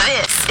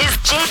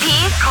JP,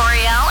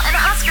 Coriel, and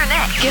Husker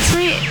Nick. Gets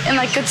me in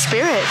good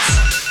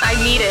spirits. I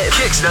need it.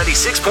 Kicks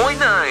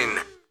 96.9.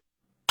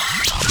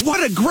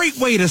 What a great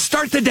way to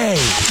start the day.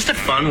 Just a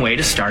fun way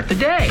to start the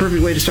day.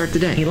 Perfect way to start the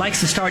day. He likes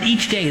to start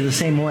each day the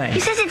same way.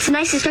 He says it's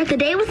nice to start the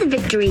day with a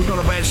victory.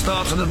 Not a bad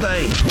start to the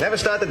day. Never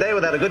start the day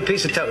without a good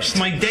piece of toast.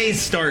 My days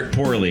start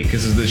poorly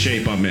because of the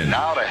shape I'm in.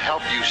 Now to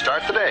help you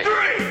start the day.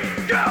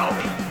 3, 2,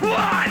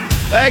 1.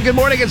 Hey, good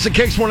morning. It's the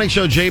Kicks Morning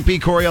Show.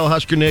 JP, Coriel,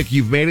 Husker Nick.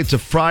 You've made it to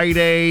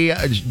Friday,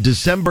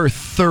 December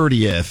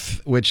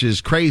 30th, which is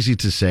crazy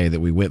to say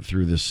that we went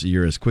through this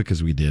year as quick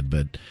as we did,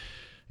 but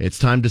it's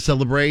time to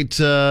celebrate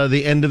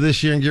the end of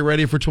this year and get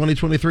ready for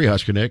 2023,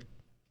 Husker Nick.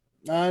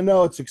 I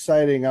know, it's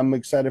exciting. I'm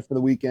excited for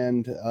the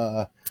weekend.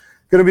 Going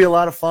to be a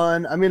lot of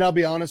fun. I mean, I'll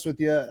be honest with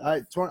you.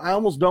 I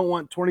almost don't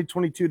want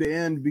 2022 to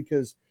end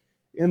because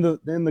in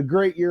the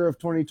great year of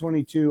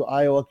 2022,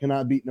 Iowa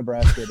cannot beat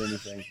Nebraska at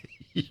anything.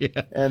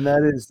 Yeah. And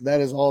that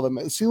is all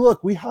that. See,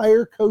 look, we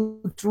hire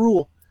Coach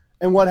Rule,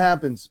 and what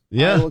happens?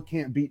 Yeah. Iowa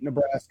can't beat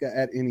Nebraska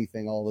at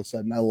anything all of a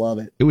sudden. I love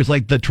it. It was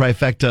like the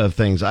trifecta of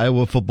things.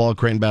 Iowa football,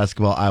 Creighton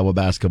basketball, Iowa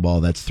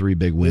basketball. That's 3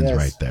 big wins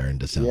right there in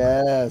December.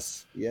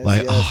 Yes.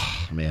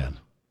 Oh, man.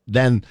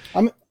 Then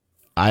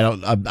I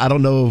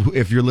don't know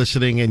if you're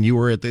listening and you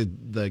were at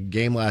the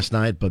game last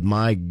night, but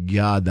my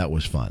God, that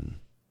was fun.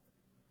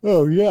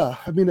 Oh, yeah.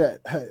 I mean,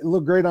 it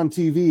looked great on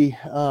TV.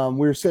 We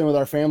were sitting with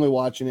our family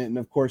watching it, and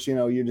of course,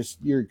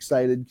 you're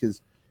excited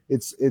because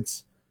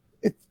it's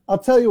I'll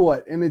tell you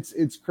what, and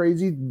it's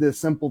crazy, the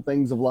simple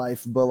things of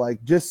life,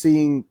 but just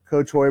seeing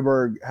Coach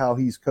Hoiberg, how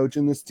he's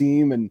coaching this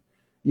team, and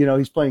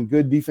he's playing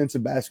good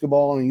defensive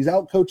basketball, and he's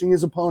out coaching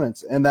his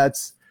opponents, and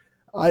it's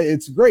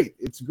great.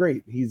 It's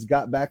great. He's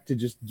got back to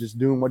just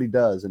doing what he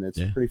does, and it's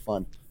pretty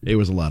fun. It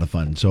was a lot of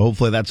fun. So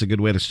hopefully that's a good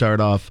way to start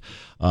off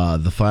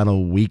the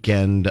final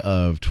weekend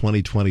of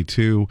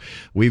 2022.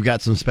 We've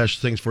got some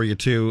special things for you,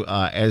 too.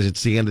 As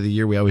it's the end of the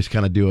year, we always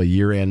kind of do a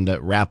year-end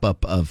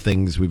wrap-up of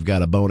things. We've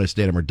got a bonus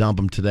Date 'em or Dump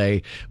 'em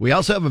today. We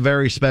also have a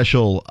very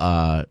special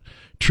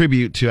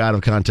tribute to Out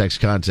of Context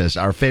Contest,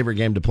 our favorite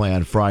game to play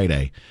on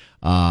Friday.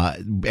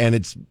 And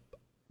it's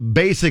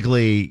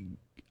basically...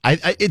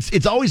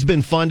 It's always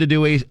been fun to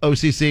do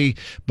OCC,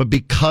 but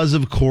because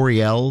of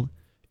Coriel,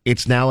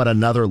 it's now at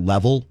another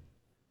level.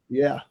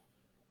 Yeah.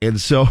 And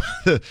so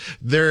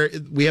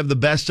we have the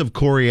best of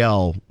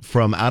Coriel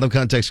from Out of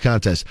Context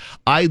Contest.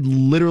 I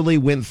literally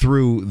went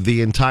through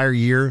the entire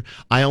year.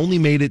 I only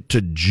made it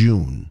to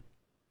June.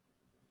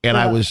 And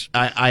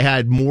I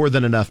had more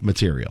than enough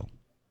material.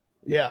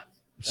 Yeah.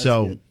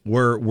 So good.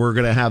 we're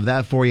going to have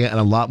that for you and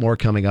a lot more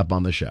coming up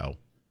on the show.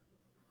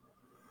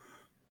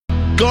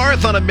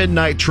 Garth on a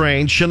midnight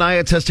train,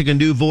 Shania testing a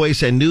new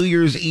voice, and New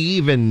Year's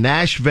Eve in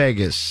Nash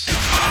Vegas.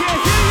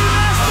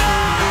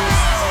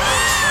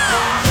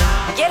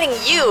 Getting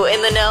you in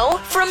the know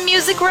from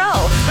Music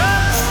Row.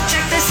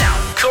 Check this out.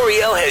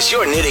 Coriel has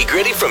your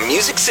nitty-gritty from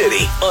Music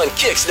City on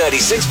Kicks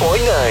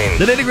 96.9.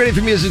 The nitty-gritty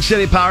from Music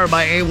City, powered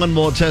by A1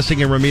 Mold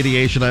Testing and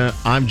Remediation.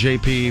 I'm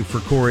JP for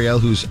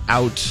Coriel, who's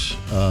out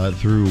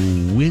through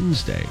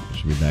Wednesday.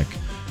 She'll be back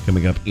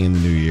coming up in the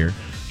new year.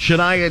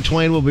 Shania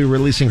Twain will be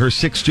releasing her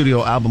 6th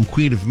studio album,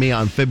 Queen of Me,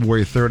 on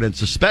February 3rd. And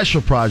it's a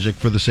special project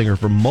for the singer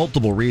for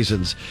multiple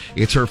reasons.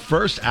 It's her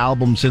first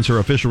album since her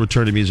official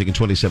return to music in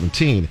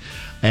 2017,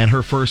 and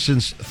her first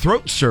since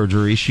throat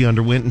surgery she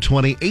underwent in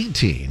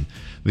 2018.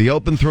 The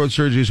open throat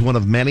surgery is one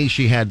of many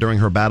she had during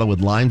her battle with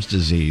Lyme's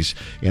disease.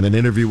 In an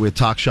interview with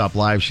Talk Shop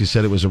Live, she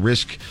said it was a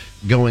risk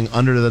going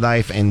under the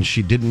knife, and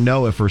she didn't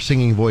know if her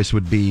singing voice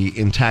would be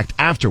intact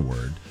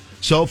afterward.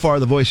 So far,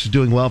 the voice is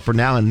doing well for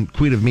now, and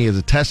Queen of Me is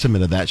a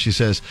testament to that. She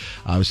says,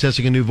 I was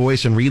testing a new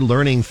voice and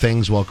relearning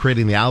things while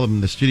creating the album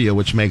in the studio,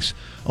 which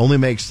only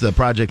makes the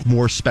project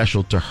more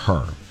special to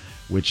her,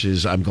 which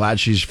is, I'm glad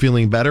she's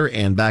feeling better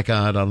and back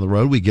out on the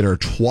road. We get her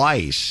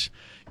twice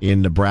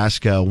in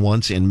Nebraska,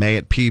 once in May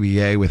at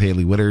PBA with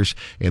Haley Witters,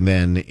 and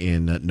then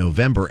in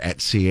November at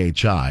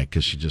CHI,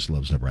 because she just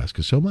loves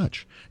Nebraska so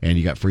much. And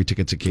you got free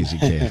tickets at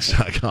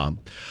KZKX.com.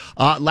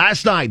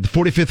 Last night, the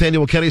 45th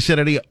Annual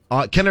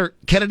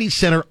Kennedy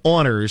Center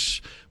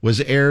Honors was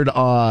aired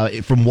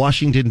from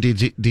Washington,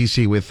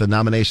 D.C. with the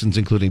nominations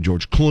including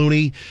George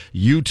Clooney,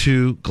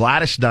 U2,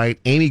 Gladys Knight,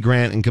 Amy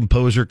Grant, and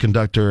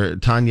composer-conductor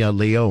Tanya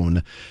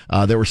Leone.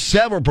 There were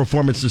several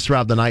performances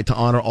throughout the night to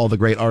honor all the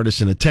great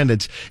artists in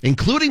attendance,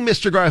 including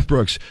Mr. Garth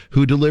Brooks,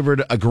 who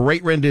delivered a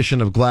great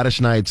rendition of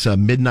Gladys Knight's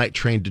Midnight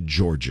Train to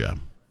Georgia.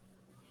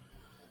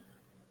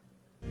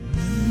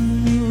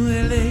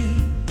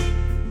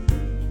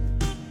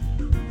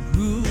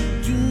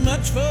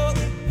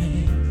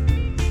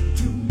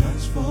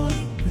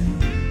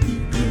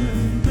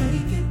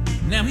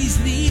 Now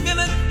he's leaving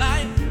a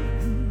life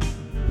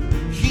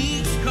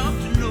he's come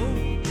to know.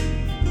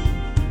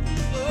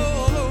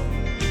 Oh,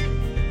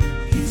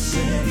 he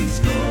said he's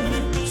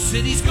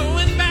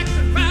going back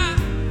to find.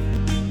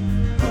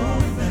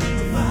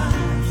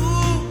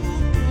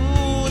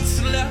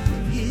 What's left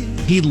of him.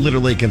 He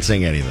literally can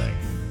sing anything.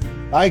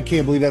 I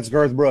can't believe that's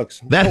Garth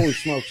Brooks. Holy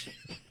smokes.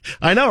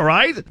 I know,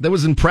 right? That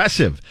was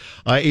impressive.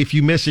 If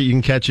you miss it, you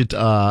can catch it,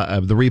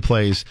 the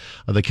replays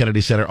of the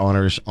Kennedy Center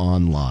Honors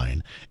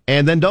online.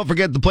 And then don't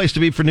forget, the place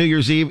to be for New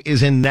Year's Eve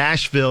is in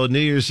Nashville. New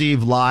Year's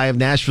Eve Live,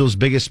 Nashville's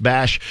Biggest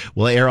Bash,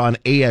 will air on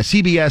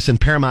CBS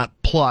and Paramount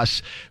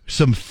Plus.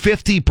 Some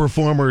 50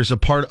 performers a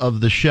part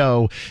of the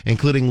show,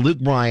 including Luke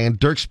Bryan,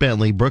 Dierks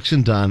Bentley, Brooks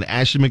and Dunn,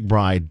 Ashley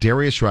McBryde,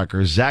 Darius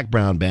Rucker, Zach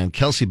Brown Band,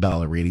 Kelsey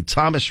Ballerini,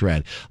 Thomas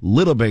Rhett,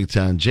 Little Big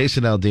Town,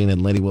 Jason Aldean,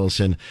 and Lenny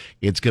Wilson.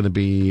 It's going to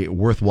be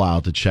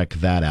worthwhile to check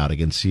that out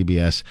against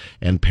CBS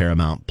and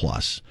Paramount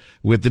Plus.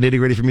 With the nitty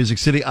gritty for Music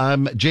City,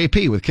 I'm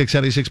JP with Kicks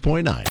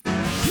 96.9.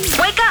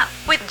 Wake up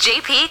with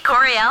JP,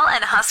 Coriel,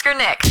 and Husker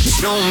Nick.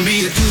 Don't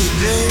be a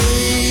good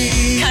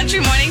day.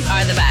 Country mornings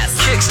are the best.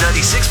 Kicks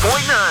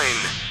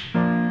 96.9.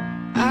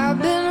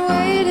 I've been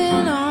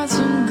waiting on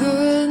some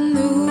good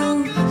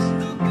news.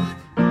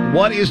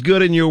 What is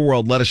good in your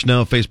world? Let us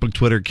know. Facebook,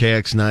 Twitter,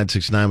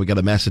 KX969. We got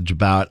a message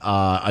about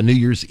a New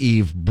Year's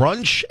Eve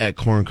brunch at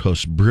Corn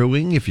Coast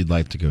Brewing, if you'd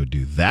like to go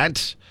do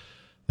that.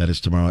 That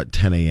is tomorrow at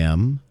 10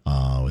 a.m.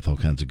 With all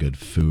kinds of good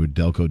food.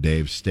 Delco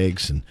Dave's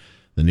Steaks and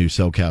the new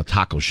SoCal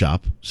Taco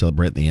Shop.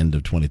 Celebrating the end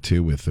of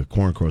 22 with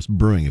Corn Coast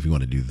Brewing, if you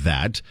want to do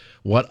that.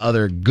 What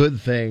other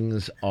good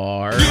things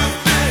are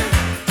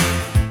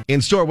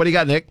in store? What do you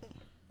got, Nick?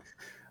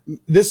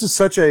 This is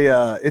such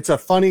it's a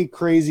funny,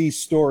 crazy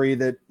story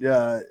that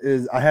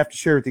I have to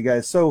share with you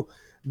guys. So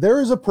there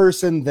is a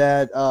person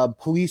that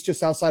police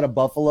just outside of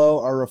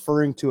Buffalo are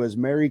referring to as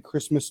Merry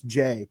Christmas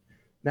Jay.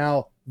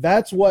 Now,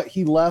 that's what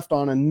he left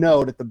on a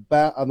note at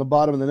on the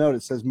bottom of the note.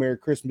 It says Merry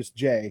Christmas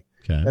Jay.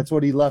 Okay. That's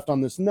what he left on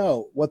this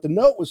note. What the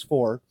note was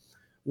for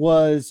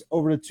was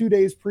over the 2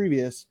 days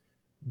previous,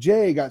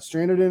 Jay got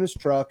stranded in his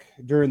truck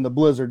during the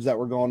blizzards that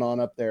were going on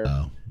up there.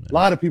 Oh, a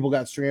lot of people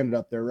got stranded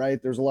up there,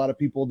 right? There's a lot of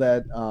people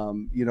that,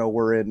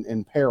 were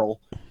in peril.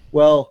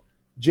 Well,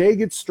 Jay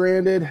gets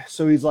stranded,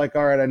 so he's like,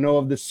 all right, I know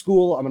of this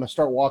school. I'm going to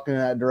start walking in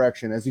that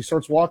direction. As he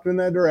starts walking in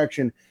that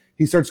direction,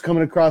 he starts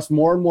coming across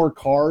more and more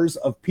cars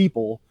of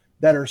people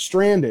that are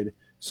stranded.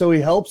 So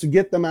he helps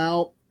get them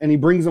out, and he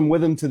brings them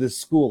with him to this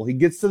school. He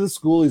gets to the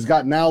school. He's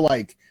got now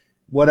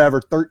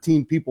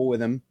 13 people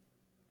with him.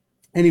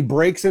 And he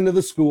breaks into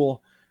the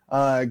school,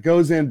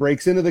 goes in,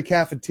 breaks into the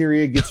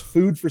cafeteria, gets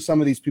food for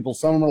some of these people.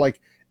 Some of them are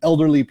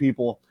elderly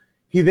people.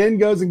 He then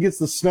goes and gets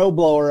the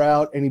snowblower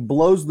out, and he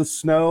blows the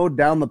snow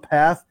down the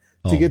path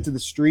to get to the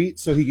street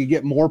so he could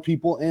get more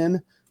people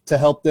in to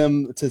help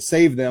them, to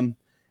save them.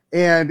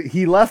 And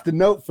he left a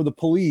note for the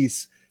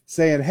police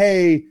saying,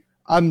 hey,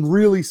 I'm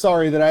really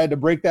sorry that I had to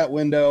break that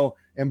window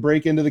and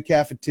break into the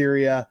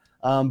cafeteria,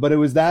 but it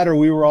was that or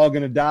we were all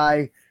going to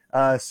die.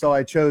 So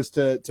I chose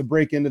to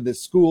break into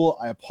this school.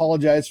 I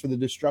apologize for the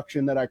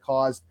destruction that I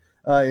caused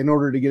in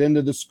order to get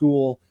into the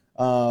school.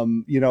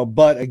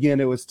 But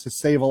again, it was to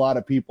save a lot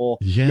of people.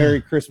 Yeah.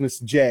 Merry Christmas,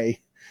 Jay.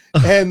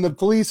 And the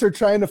police are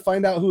trying to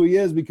find out who he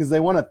is because they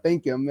want to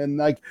thank him. And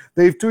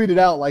they've tweeted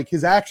out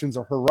his actions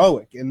are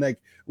heroic. And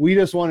we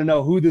just want to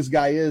know who this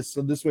guy is.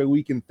 So this way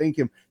we can thank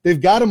him.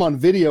 They've got him on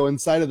video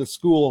inside of the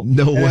school.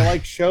 No way. And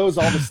it shows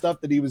all the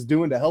stuff that he was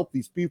doing to help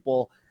these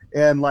people.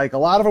 And a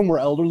lot of them were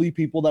elderly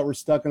people that were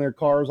stuck in their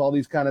cars, all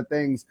these kind of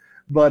things.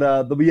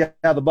 But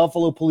the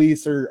Buffalo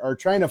police are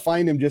trying to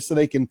find him just so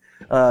they can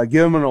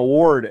give him an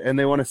award. And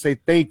they want to say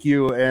thank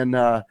you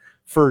and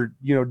for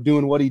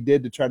doing what he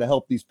did to try to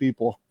help these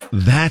people.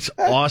 That's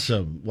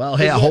awesome. Well,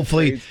 hey,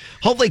 hopefully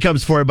he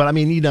comes forward. But I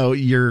mean,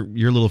 you're a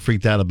little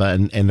freaked out about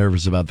and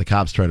nervous about the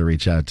cops trying to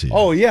reach out to you.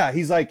 Oh yeah,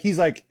 he's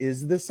like,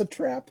 is this a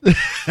trap?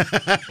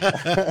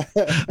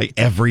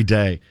 Every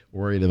day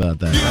worried about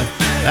that.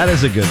 That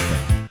is a good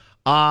thing.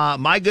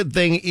 My good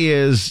thing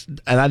is,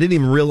 and I didn't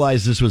even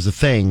realize this was a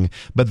thing,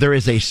 but there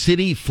is a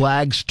City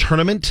Flags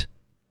tournament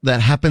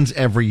that happens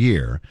every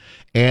year.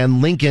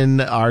 And Lincoln,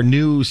 our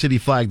new city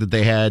flag that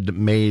they had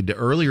made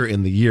earlier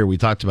in the year, we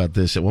talked about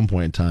this at one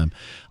point in time,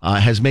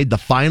 has made the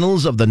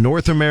finals of the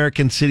North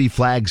American City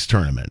Flags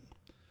tournament.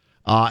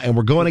 And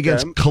we're going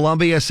against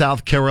Columbia,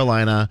 South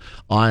Carolina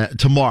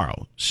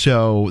tomorrow.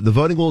 So the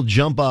voting will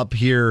jump up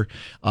here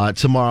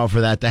tomorrow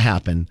for that to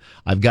happen.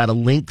 I've got a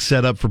link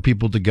set up for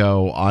people to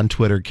go on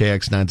Twitter,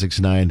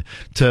 KX969,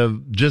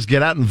 to just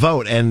get out and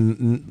vote.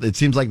 And it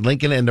seems like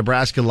Lincoln and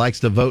Nebraska likes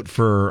to vote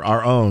for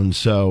our own.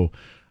 So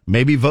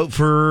maybe vote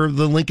for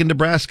the Lincoln,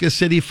 Nebraska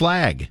city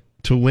flag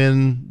to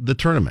win the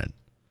tournament.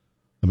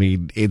 I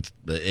mean,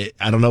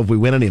 I don't know if we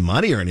win any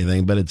money or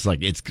anything, but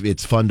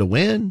it's fun to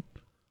win.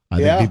 I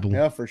think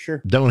people for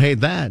sure don't hate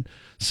that.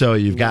 So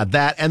you've got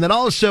that. And then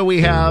also we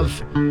have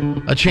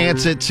a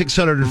chance at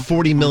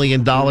 $640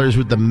 million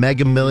with the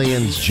Mega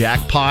Millions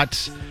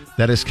jackpot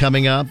that is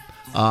coming up.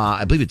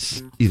 I believe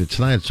it's either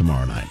tonight or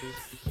tomorrow night.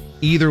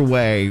 Either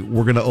way,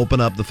 we're going to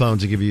open up the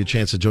phones and give you a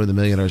chance to join the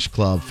Millionaires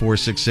Club,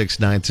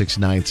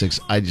 466-9696.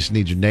 I just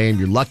need your name,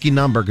 your lucky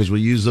number, because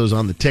we use those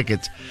on the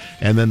tickets,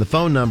 and then the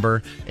phone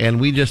number, and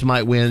we just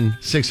might win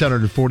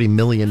 $640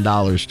 million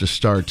to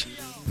start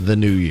the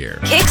new year.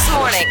 Kicks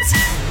Mornings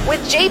with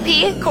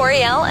JP,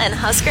 Coriel, and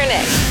Husker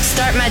Nick.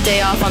 Start my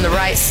day off on the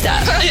right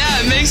stuff. Yeah,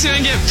 it makes me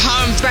get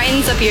pumped.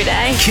 Brightens up your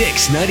day.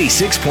 Kicks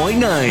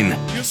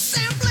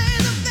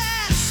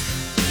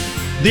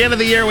 96.9. The end of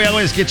the year, we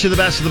always get you the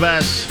best of the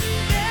best.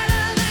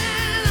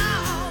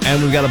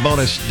 And we've got a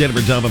bonus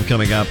Denver Dump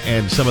coming up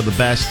and some of the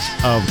best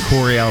of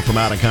Coriel from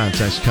Out of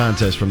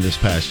Contest from this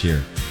past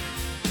year.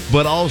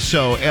 But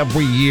also,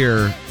 every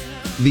year,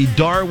 the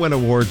Darwin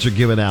Awards are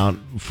given out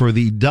for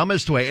the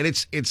dumbest way. And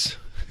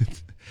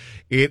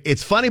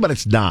it's funny, but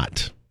it's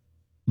not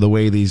the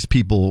way these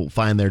people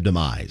find their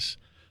demise.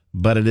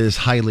 But it is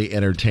highly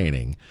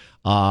entertaining.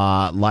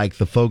 Like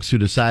the folks who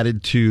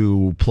decided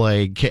to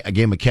play a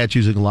game of catch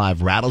using a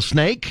live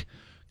rattlesnake.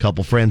 A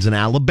couple friends in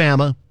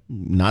Alabama.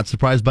 Not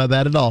surprised by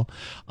that at all.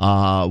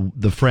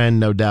 The friend,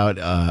 no doubt,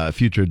 a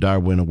future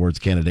Darwin Awards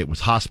candidate,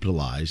 was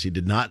hospitalized. He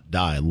did not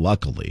die,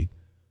 luckily.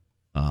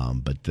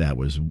 But that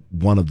was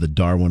one of the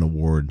Darwin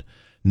Award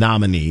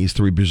nominees.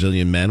 3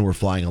 Brazilian men were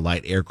flying a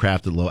light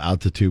aircraft at low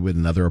altitude with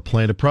another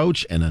plane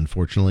approach, and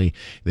unfortunately,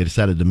 they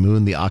decided to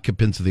moon the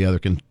occupants of the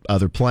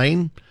other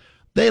plane.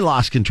 They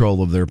lost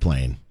control of their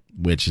plane,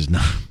 which is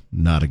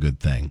not a good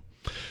thing.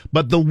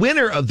 But the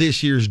winner of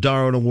this year's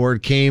Darwin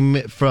Award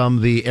came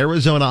from the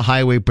Arizona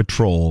Highway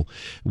Patrol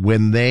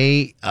when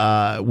they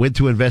went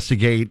to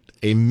investigate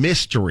a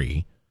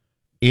mystery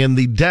in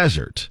the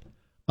desert.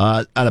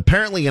 And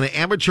apparently an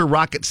amateur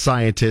rocket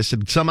scientist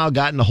had somehow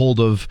gotten a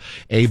hold of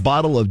a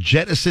bottle of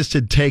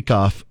jet-assisted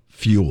takeoff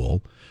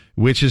fuel,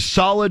 which is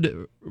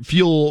solid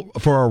fuel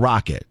for a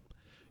rocket,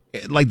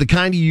 like the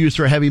kind you use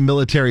for heavy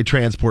military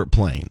transport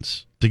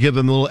planes, to give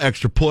them a little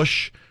extra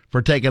push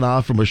for taking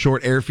off from a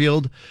short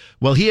airfield.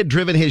 Well, he had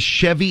driven his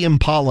Chevy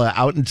Impala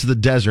out into the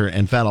desert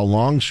and found a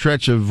long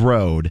stretch of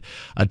road,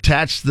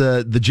 attached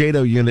the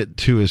JATO unit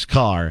to his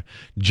car,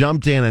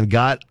 jumped in and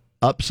got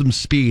up some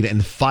speed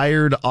and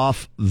fired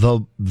off the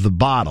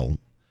bottle.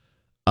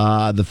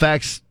 The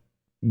facts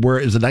were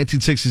it was a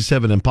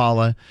 1967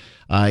 Impala.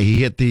 He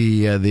hit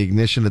the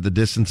ignition at the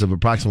distance of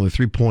approximately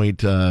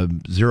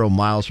 3.0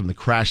 miles from the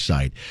crash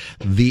site.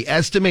 The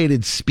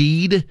estimated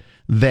speed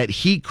that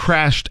he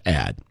crashed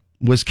at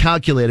was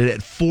calculated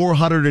at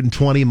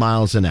 420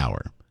 miles an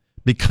hour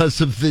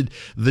because of the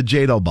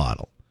JATO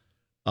bottle.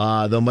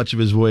 Though much of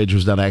his voyage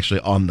was not actually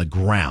on the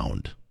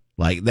ground.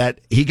 Like that,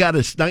 he got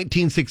his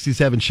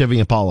 1967 Chevy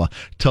Impala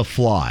to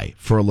fly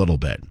for a little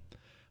bit.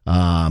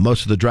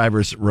 Most of the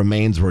driver's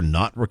remains were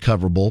not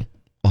recoverable.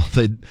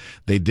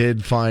 They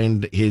did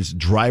find his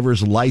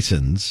driver's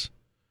license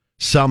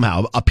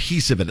somehow, a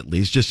piece of it at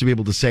least, just to be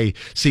able to see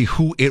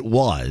who it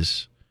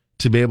was,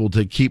 to be able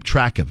to keep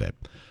track of it.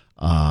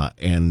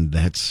 And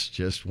that's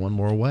just one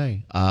more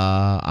way.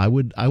 I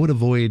would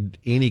avoid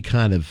any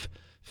kind of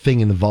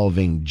thing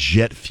involving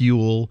jet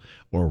fuel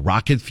or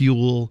rocket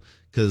fuel,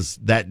 because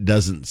that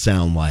doesn't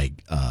sound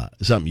like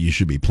something you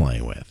should be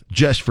playing with.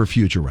 Just for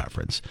future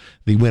reference,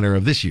 the winner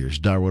of this year's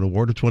Darwin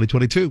Award of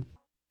 2022.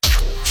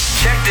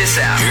 Check this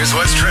out. Here's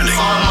what's trending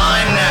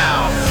online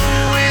now.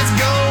 It's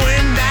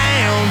going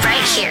down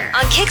right here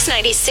on Kicks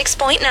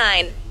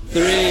 96.9.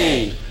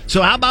 3.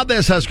 So how about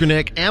this, Husker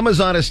Nick?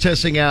 Amazon is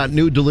testing out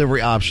new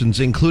delivery options,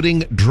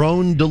 including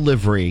drone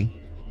delivery.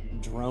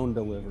 Drone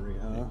delivery,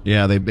 huh?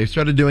 Yeah, they've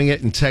started doing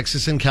it in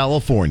Texas and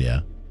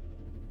California.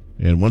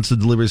 And once the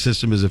delivery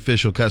system is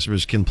official,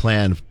 customers can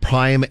plan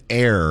Prime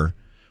Air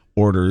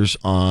orders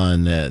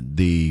on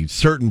the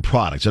certain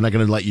products. They're not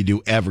going to let you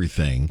do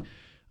everything,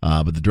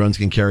 but the drones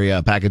can carry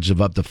a package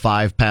of up to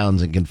 5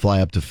 pounds and can fly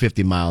up to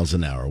 50 miles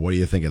an hour. What do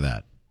you think of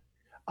that?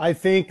 I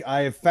think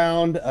I have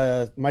found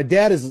my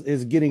dad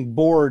is getting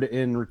bored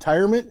in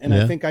retirement, and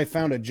I think I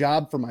found a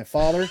job for my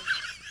father.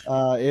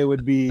 It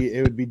would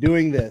be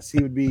doing this.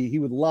 He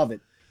would love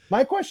it.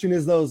 My question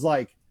is though,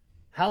 like,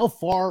 how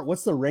far?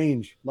 What's the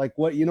range? Like,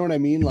 what, you know what I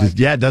mean? Like,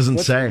 yeah, it doesn't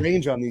what's say the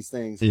range on these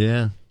things.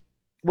 Yeah,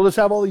 we'll just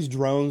have all these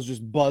drones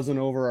just buzzing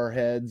over our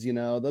heads. You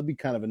know, they'll be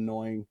kind of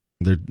annoying.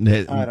 I don't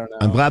know.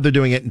 I'm glad they're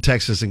doing it in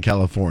Texas and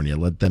California.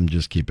 Let them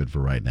just keep it for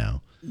right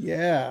now.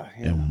 Yeah.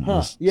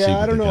 We'll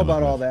I don't know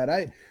about all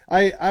that.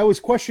 I was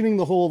questioning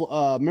the whole.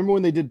 Remember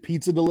when they did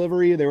pizza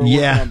delivery? They were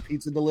working on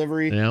pizza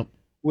delivery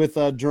with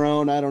a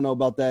drone. I don't know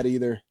about that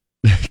either.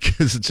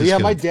 It's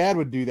just my dad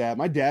would do that.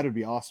 My dad would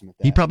be awesome at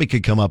that. He probably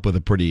could come up with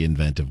a pretty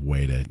inventive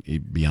way to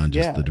beyond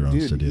just the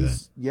drones to do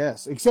that.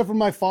 Yes, except for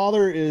my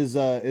father is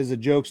a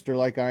jokester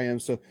like I am,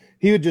 so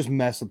he would just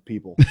mess with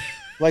people.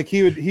 Like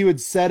he would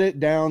set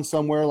it down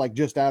somewhere like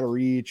just out of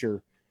reach,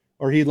 or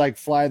he'd like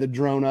fly the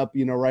drone up,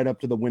 right up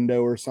to the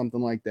window or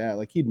something like that.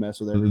 Like he'd mess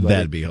with everybody.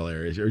 That'd be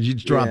hilarious. Or you'd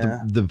drop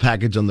the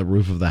package on the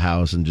roof of the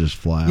house and just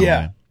fly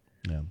away.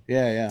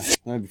 Yeah.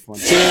 That'd be fun.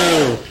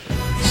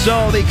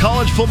 So the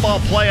college football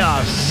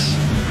playoffs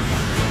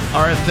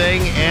are a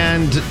thing,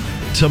 and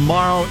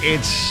tomorrow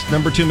it's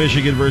number 2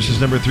 Michigan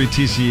versus number 3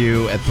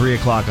 TCU at 3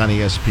 o'clock on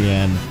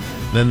ESPN.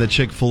 Then the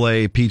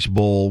Chick-fil-A Peach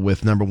Bowl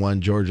with number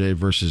 1 Georgia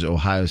versus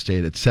Ohio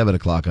State at 7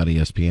 o'clock on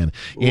ESPN.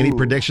 Any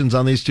predictions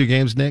on these two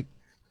games, Nick?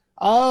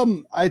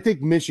 I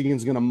think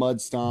Michigan's going to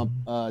mud stomp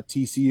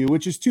TCU,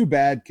 which is too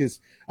bad because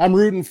I'm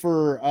rooting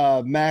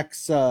for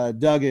Max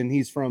Duggan.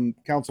 He's from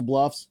Council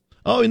Bluffs.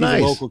 Oh, he's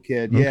nice. a local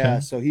kid. Okay. Yeah,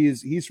 so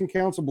he's from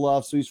Council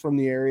Bluffs, so he's from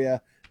the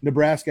area.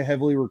 Nebraska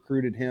heavily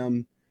recruited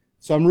him.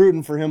 So I'm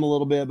rooting for him a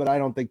little bit, but I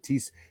don't think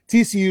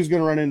TCU is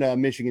going to run into a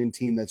Michigan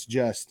team that's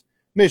just –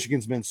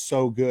 Michigan's been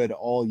so good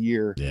all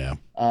year. Yeah.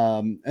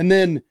 And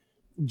then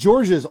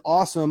Georgia's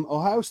awesome.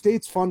 Ohio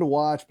State's fun to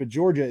watch, but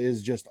Georgia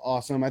is just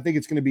awesome. I think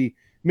it's going to be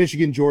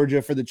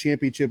Michigan-Georgia for the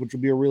championship, which will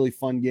be a really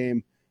fun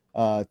game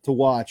to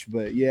watch.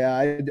 But,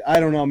 yeah, I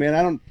don't know,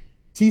 man.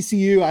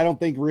 TCU, I don't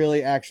think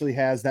really actually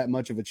has that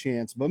much of a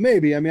chance. But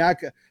maybe. I mean,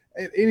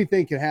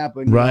 anything can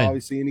happen. Right.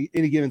 Obviously,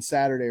 any given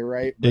Saturday,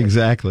 right? But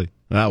Exactly.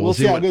 we'll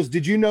see how it goes.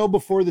 Did you know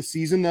before the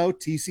season, though,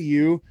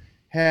 TCU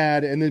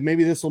had, and then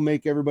maybe this will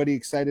make everybody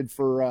excited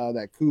for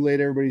that Kool-Aid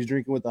everybody's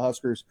drinking with the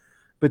Huskers,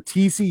 but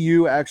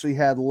TCU actually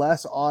had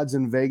less odds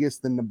in Vegas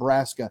than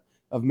Nebraska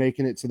of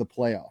making it to the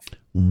playoff.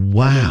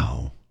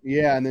 Wow.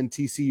 And then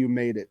TCU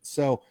made it.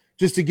 So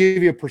just to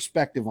give you a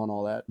perspective on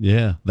all that.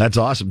 Yeah, that's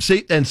awesome.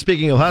 See, and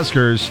speaking of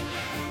Huskers,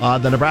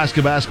 the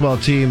Nebraska basketball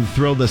team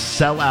thrilled the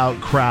sellout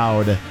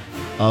crowd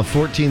of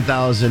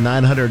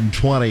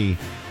 14,920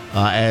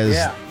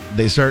 as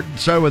they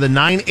started with a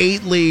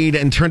 9-8 lead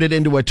and turned it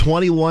into a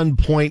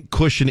 21-point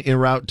cushion en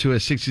route to a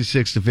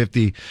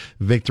 66-50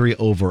 victory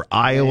over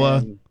Iowa.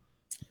 And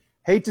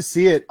hate to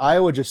see it.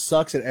 Iowa just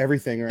sucks at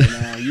everything right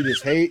now. You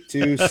just hate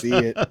to see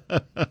it.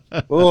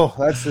 Oh,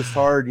 that's just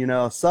hard,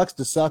 Sucks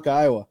to suck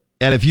Iowa.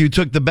 And if you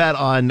took the bet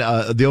on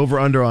the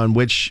over-under on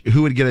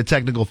who would get a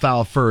technical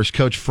foul first,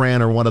 Coach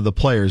Fran or one of the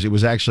players, it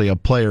was actually a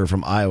player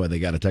from Iowa that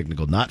got a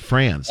technical, not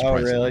Fran. Oh,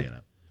 really?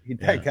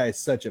 That guy's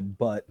such a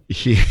butt.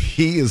 He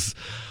is.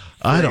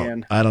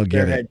 Fran, I don't get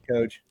their it. Head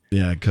coach.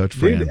 Yeah, Coach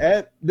Fran.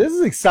 Dude, this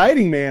is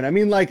exciting, man. I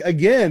mean,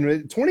 again,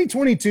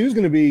 2022 is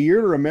going to be a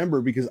year to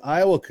remember because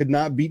Iowa could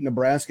not beat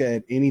Nebraska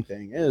at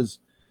anything.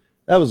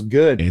 That was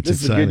good.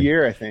 This is a good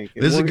year, I think.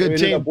 This is a good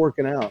team. Ended up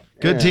working out.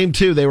 Good team,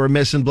 too. They were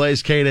missing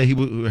Blaze Cada.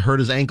 He hurt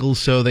his ankle,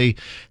 so they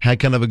had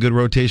kind of a good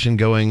rotation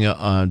going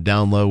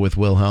down low with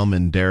Wilhelm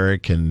and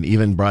Derek, and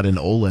even brought in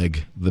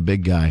Oleg, the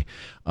big guy.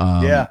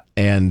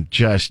 And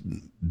just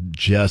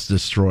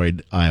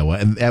destroyed Iowa.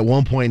 And at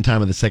one point in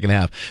time in the second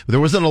half, there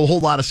wasn't a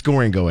whole lot of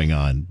scoring going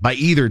on by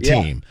either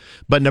team.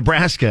 But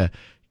Nebraska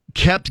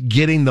kept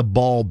getting the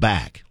ball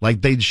back.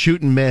 Like they'd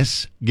shoot and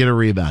miss, get a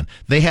rebound.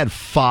 They had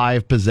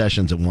 5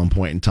 possessions at one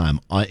point in time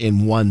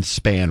in one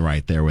span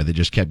right there where they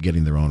just kept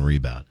getting their own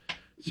rebound.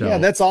 So, yeah,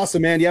 that's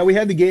awesome, man. Yeah, we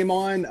had the game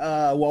on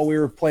while we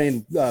were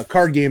playing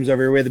card games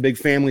over here. We had the big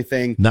family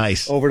thing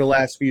over the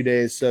last few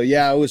days. So,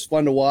 yeah, it was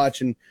fun to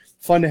watch and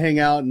fun to hang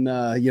out and,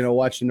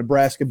 watch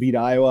Nebraska beat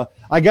Iowa.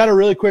 I got it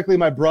really quickly.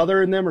 My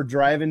brother and them are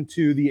driving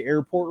to the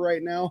airport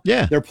right now.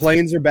 Yeah. Their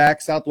planes are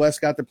back. Southwest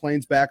got their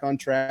planes back on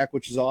track,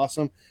 which is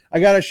awesome. I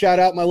got to shout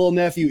out my little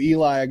nephew,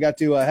 Eli. I got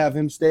to have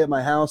him stay at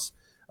my house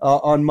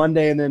on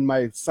Monday, and then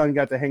my son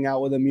got to hang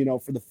out with him,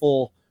 for the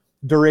full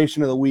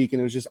duration of the week, and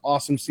it was just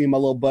awesome seeing my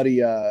little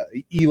buddy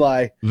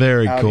Eli.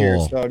 Very out cool. Here.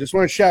 So just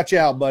want to shout you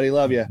out, buddy.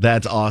 Love you.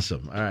 That's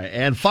awesome. All right,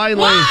 and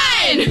finally,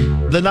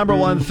 the number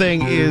one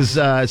thing is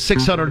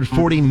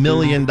 $640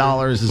 million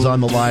is on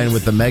the line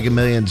with the Mega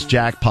Millions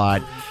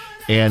jackpot,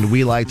 and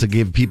we like to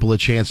give people a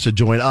chance to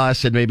join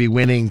us and maybe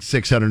winning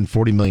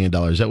 $640 million.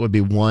 That would be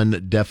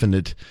one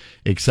definite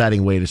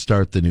exciting way to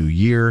start the new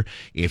year.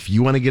 If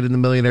you want to get in the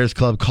Millionaires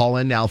Club, call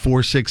in now,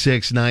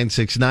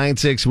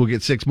 466-9696. We'll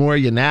get 6 more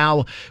of you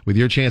now with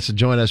your chance to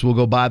join us. We'll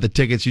go buy the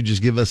tickets. You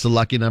just give us the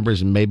lucky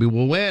numbers, and maybe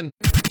we'll win.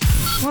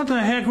 What the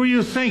heck were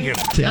you thinking?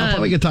 See, I'll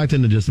probably get talked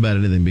into just about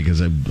anything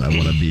because I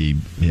want to be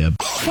hip.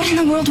 What in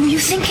the world were you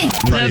thinking?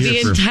 That'd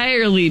be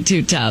entirely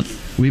too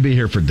tough. We'd be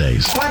here for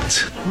days.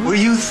 What were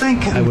you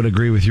thinking? I would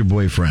agree with your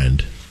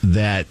boyfriend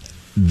that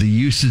the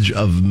usage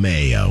of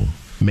mayo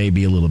may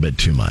be a little bit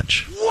too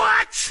much.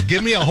 What?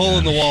 Give me a hole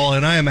in the wall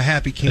and I am a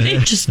happy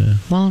king. Just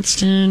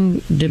waltzed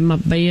in, did my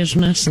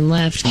business, and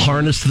left.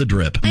 Harness the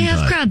drip. I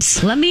have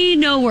crabs. Let me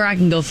know where I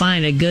can go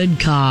find a good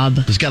cob.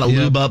 Just got to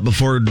lube up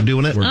before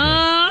doing it.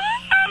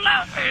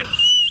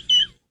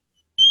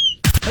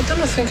 I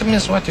don't think it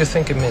means what you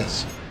think it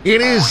means.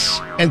 It is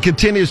and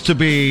continues to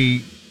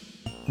be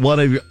one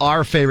of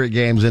our favorite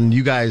games, and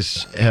you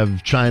guys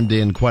have chimed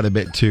in quite a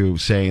bit too,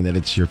 saying that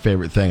it's your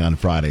favorite thing on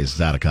Fridays.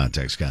 It's Out of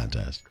Context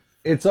contest.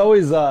 It's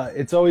always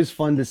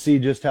fun to see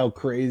just how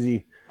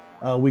crazy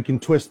we can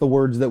twist the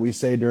words that we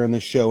say during the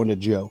show into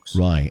jokes.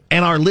 Right,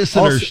 and our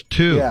listeners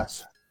too.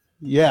 Yes,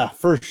 yeah,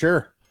 for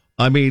sure.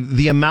 I mean,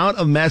 the amount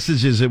of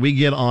messages that we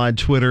get on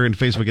Twitter and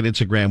Facebook and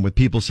Instagram with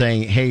people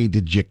saying, hey,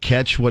 did you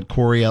catch what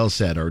Coriel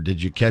said? Or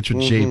did you catch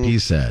what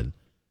JP said?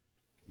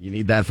 You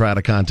need that for Out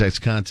of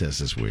Context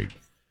contest this week.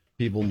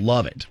 People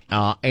love it.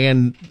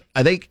 And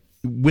I think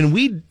when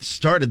we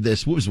started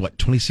this,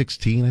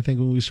 2016, I think,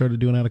 when we started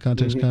doing Out of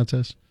Context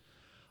contest?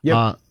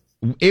 Yep.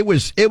 It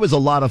was a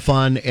lot of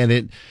fun, and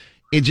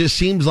it just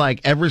seems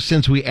like ever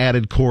since we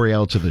added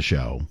Coriel to the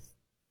show,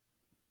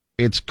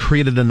 it's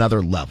created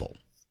another level.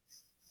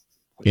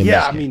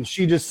 Yeah, I mean,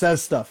 she just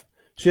says stuff.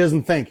 She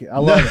doesn't think. I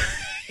love it.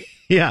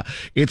 Yeah,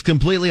 it's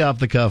completely off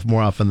the cuff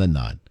more often than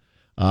not.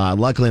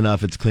 Luckily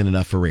enough, it's clean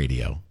enough for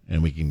radio,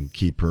 and we can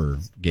keep her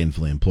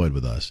gainfully employed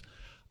with us.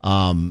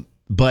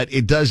 But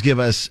it does give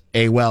us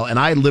and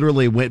I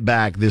literally went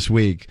back this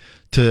week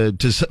to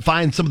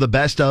find some of the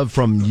best of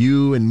from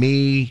you and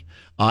me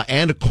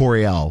and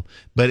Coriel,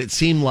 but it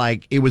seemed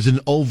like it was an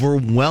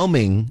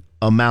overwhelming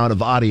amount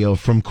of audio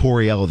from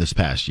Coriel this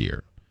past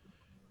year.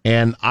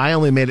 And I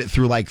only made it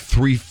through like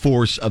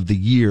 3/4 of the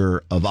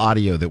year of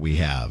audio that we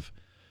have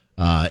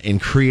in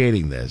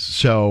creating this.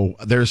 So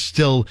there's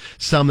still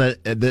some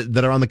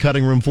that are on the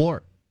cutting room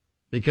floor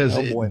because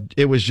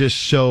it was just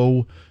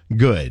so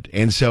good.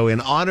 And so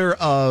in honor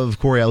of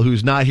Coriel,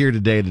 who's not here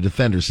today to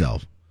defend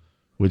herself,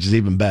 which is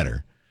even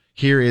better,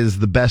 here is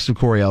the best of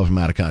Coriel from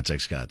Out of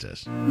Context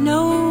Contest.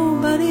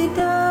 Nobody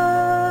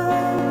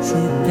does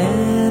it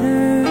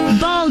better.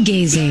 Ball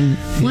gazing,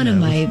 one of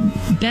my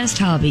best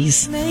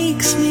hobbies.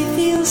 Makes me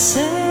feel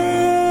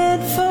sad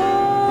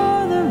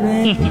for the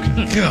rain.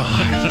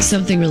 God.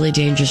 Something really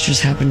dangerous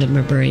just happened in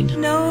my brain.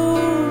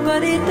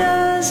 Nobody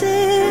does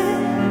it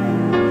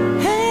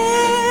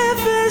half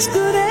as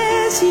good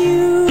as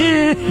you.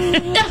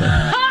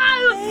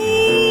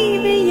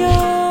 Baby,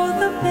 you're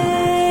the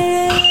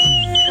best.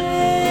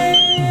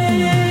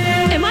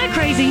 Am I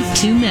crazy?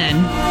 Two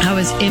men I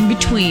was in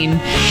between,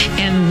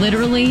 and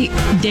literally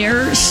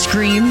their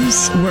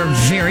screams were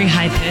very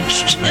high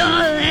pitched.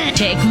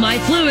 Take my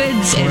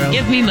fluids and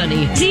give me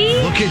money.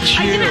 See? Look at you.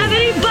 I didn't have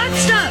any butt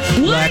stuff.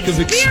 What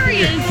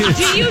experience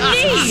do you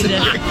need to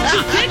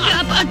pick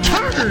up a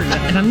turd?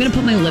 If I'm going to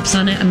put my lips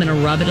on it, I'm going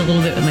to rub it a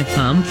little bit with my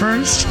thumb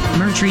first.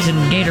 Mercury's in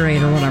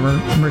Gatorade or whatever.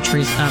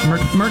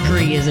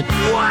 Mercury is it?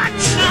 What?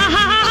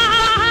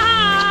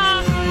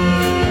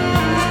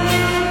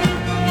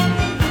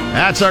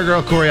 That's our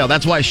girl Coriel.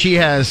 That's why she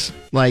has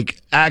like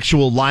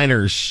actual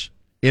liners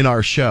in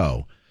our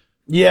show.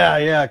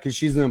 Yeah, because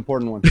she's an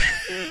important one.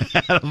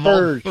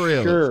 For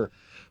sure.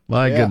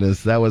 My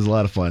goodness, that was a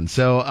lot of fun.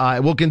 So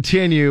we'll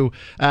continue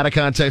Out of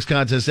Context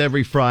Contest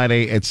every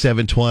Friday at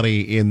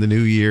 7:20 in the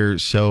new year.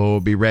 So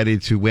be ready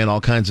to win all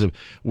kinds of.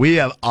 We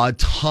have a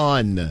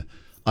ton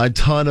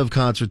of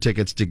concert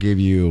tickets to give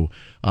you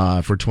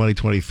for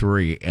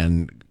 2023,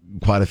 and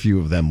quite a few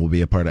of them will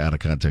be a part of Out of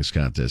Context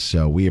Contest.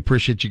 So we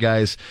appreciate you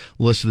guys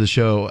listening to the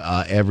show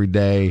every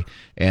day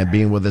and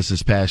being with us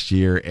this past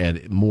year,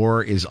 and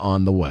more is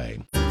on the way.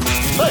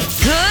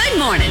 Good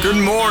morning.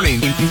 Good morning.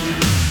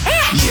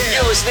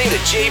 You're listening to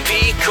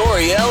JP,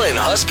 Coriel, and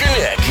Husker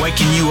Nick.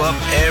 Waking you up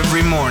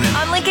every morning.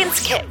 On Lincoln's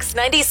Kicks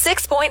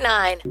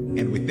 96.9.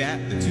 And with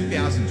that, the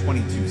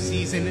 2022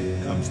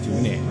 season comes to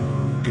an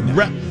end. Good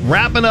night.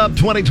 Wrapping up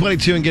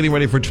 2022 and getting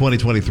ready for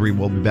 2023.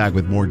 We'll be back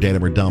with more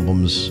Datum or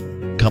Dumpums,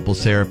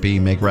 Couples Therapy,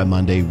 Make Red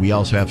Monday. We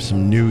also have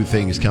some new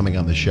things coming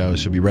on the show,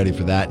 so be ready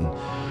for that. And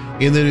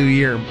in the new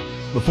year,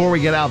 before we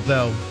get out,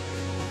 though,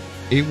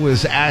 it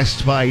was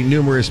asked by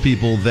numerous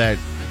people that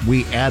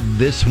we add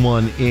this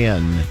one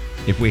in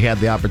if we had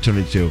the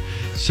opportunity to.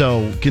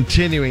 So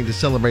continuing to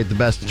celebrate the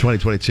best of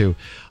 2022,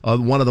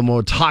 one of the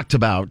more talked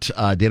about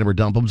Datum or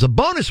Dumpums, a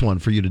bonus one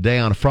for you today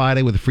on a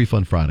Friday with a Free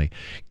Fun Friday.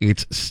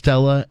 It's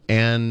Stella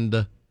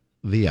and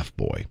the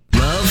F-Boy.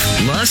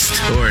 Love,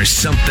 lust, or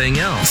something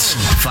else?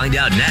 Find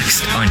out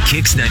next on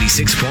Kicks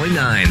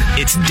 96.9.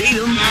 It's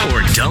Datum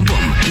or Dump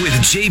 'em with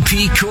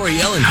JP,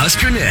 Coriel, and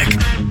Husker Nick.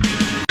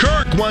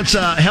 Kirk wants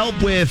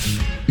help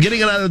with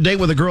getting another date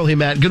with a girl he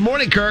met. Good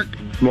morning, Kirk.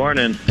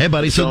 Morning. Hey,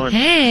 buddy.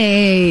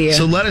 Hey.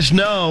 So let us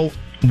know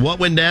what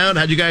went down,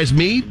 how'd you guys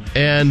meet,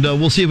 and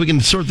we'll see if we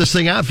can sort this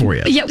thing out for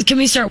you. Yeah, can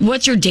we start?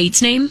 What's your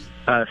date's name?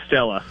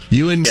 Stella.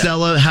 You and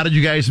Stella, how did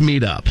you guys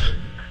meet up?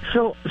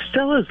 So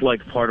Stella's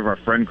like part of our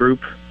friend group.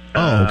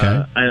 Oh,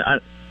 okay.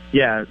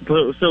 Yeah.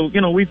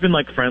 So we've been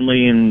like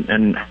friendly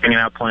and hanging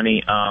out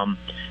plenty.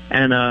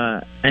 And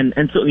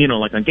so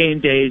like on game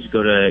days,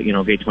 go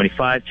to Gate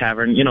 25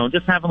 Tavern.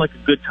 Just having like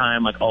a good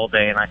time like all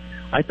day. And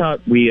I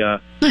thought we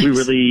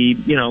really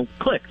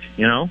clicked.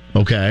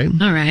 Okay.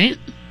 All right.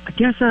 I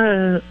guess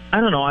I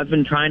don't know. I've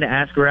been trying to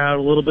ask her out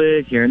a little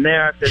bit here and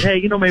there. I said,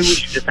 hey, maybe we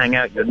should just hang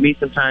out. You meet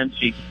sometimes.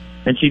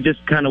 She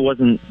just kind of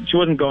wasn't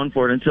going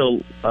for it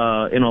until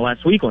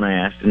last week when I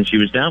asked, and she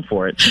was down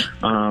for it.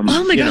 Oh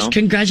my gosh!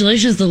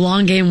 Congratulations, the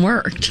long game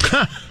worked.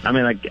 I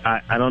mean,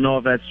 I don't know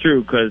if that's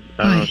true because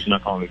she's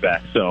not calling me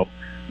back. So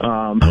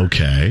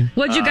okay.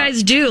 What'd you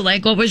guys do?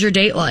 Like, what was your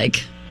date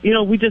like? We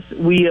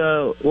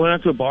went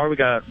out to a bar. We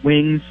got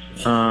wings.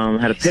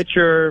 Had a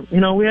picture.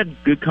 We had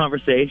good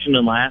conversation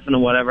and laughing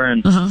and whatever.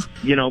 And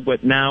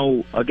but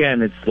now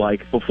again, it's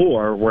like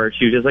before where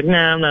she was just like,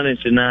 nah, I'm not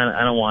interested. Nah,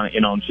 I don't want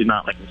it. And she's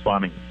not like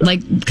responding.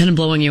 Like kind of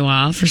blowing you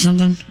off or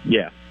something.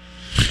 Yeah.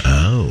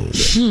 Oh.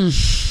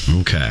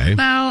 Okay.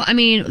 Well, I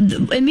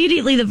mean,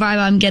 immediately the vibe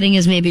I'm getting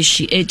is maybe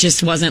it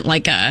just wasn't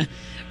like a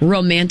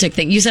romantic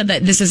thing. You said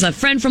that this is a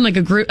friend from like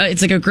a group.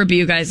 It's like a group of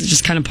you guys that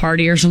just kind of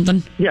party or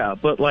something. Yeah,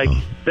 but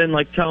then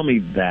tell me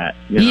that.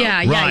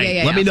 Yeah.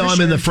 Let me know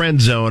I'm in the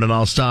friend zone, and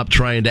I'll stop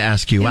trying to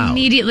ask you out.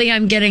 Immediately,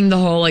 I'm getting the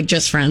whole like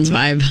just friends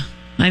vibe.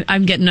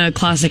 I'm getting a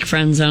classic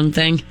friend zone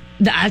thing.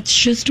 That's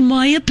just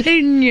my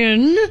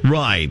opinion.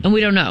 Right. And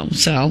we don't know,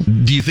 so.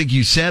 Do you think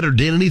you said or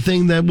did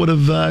anything that would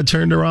have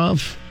turned her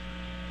off?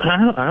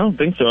 I don't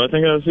think so. I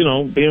think I was,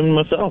 being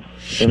myself.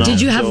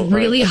 Did you have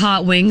really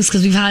hot wings?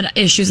 Because we've had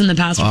issues in the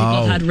past where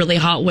people have had really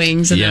hot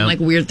wings and then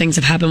weird things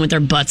have happened with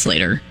their butts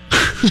later.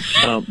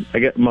 I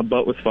get my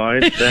butt was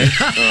fine. Thanks.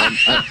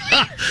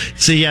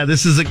 See,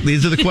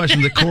 these are the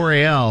questions that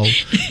Coriel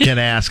can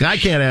ask. I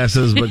can't ask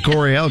those, but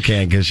Coriel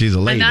can because she's a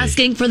lady. I'm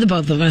asking for the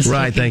both of us.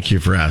 Right. Thank you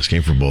for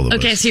asking for both of us.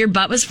 Okay, so your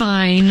butt was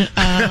fine.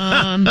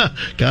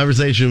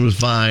 Conversation was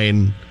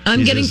fine.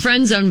 I'm getting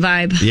friend zone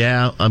vibe.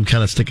 Yeah, I'm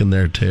kind of sticking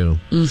there too.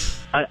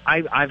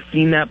 I've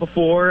seen that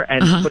before,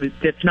 but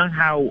it's not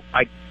how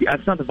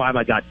that's not the vibe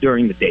I got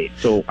during the date.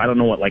 So I don't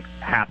know what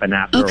happened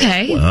after.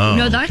 Okay,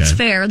 that's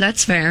fair.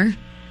 That's fair.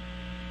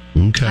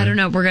 Okay. I don't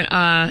know.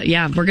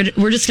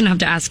 We're just gonna have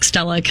to ask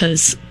Stella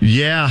because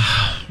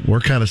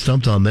we're kind of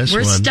stumped on this.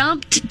 We're one.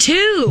 stumped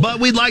too. But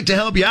we'd like to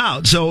help you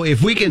out. So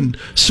if we can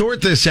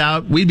sort this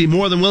out, we'd be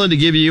more than willing to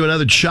give you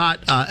another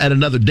shot at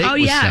another date. Oh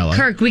with Stella.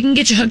 Kirk, we can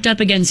get you hooked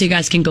up again so you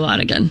guys can go out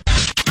again.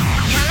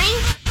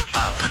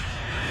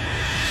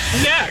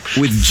 Next.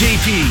 With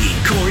JP,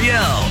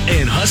 Coriel,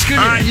 and Husker.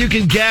 All right, you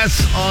can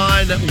guess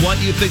on what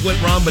you think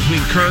went wrong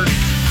between Kirk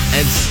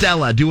and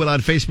Stella. Do it on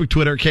Facebook,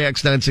 Twitter,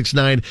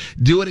 KX969.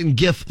 Do it in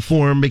GIF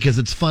form because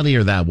it's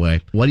funnier that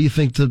way. What do you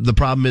think the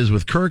problem is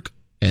with Kirk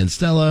and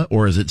Stella?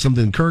 Or is it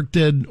something Kirk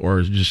did? Or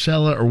is it just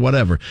Stella? Or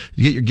whatever.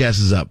 You get your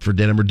guesses up for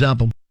Denim or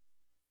Dump 'em.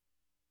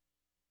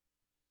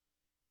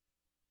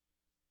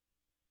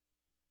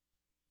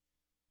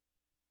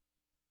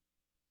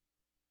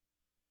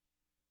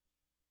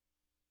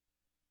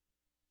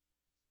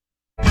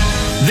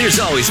 There's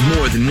always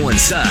more than one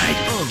side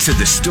to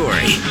the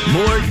story.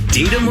 More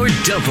Date 'em or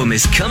Dump 'em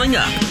is coming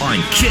up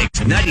on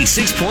Kicks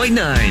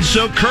 96.9.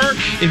 So Kirk,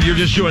 if you're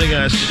just joining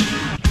us,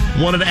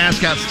 wanted to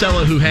ask out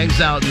Stella, who hangs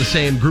out in the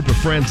same group of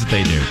friends that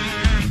they do.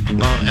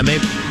 And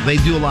they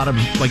do a lot of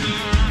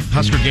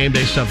Husker game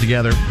day stuff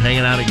together,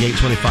 hanging out at Gate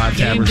 25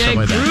 Tavern, stuff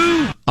like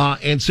that.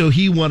 And so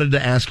he wanted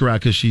to ask her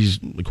out because she's,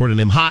 according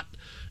to him, hot.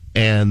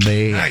 And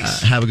they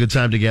have a good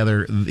time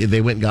together.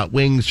 They went and got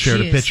wings,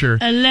 shared a picture.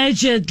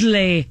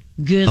 Allegedly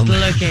good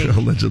looking.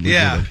 Allegedly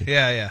good looking.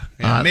 Yeah.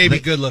 Maybe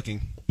good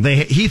looking.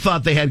 He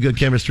thought they had good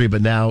chemistry,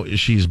 but now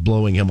she's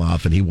blowing him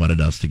off, and he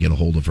wanted us to get a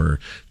hold of her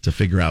to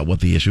figure out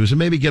what the issue is and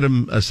maybe get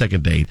him a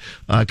second date.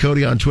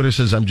 Cody on Twitter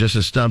says, I'm just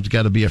as stumped.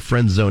 Got to be a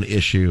friend zone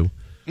issue.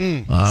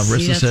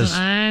 Rissa that's says, what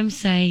I'm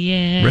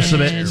saying.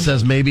 Rissa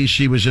says maybe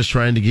she was just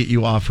trying to get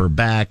you off her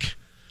back,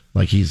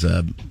 like he's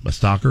a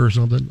stalker or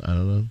something. I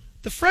don't know.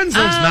 The friend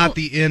zone's not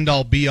the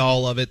end-all,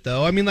 be-all of it,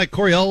 though. I mean, like,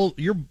 Coriel,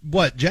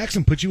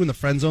 Jackson put you in the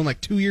friend zone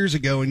like 2 years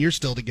ago, and you're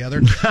still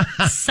together.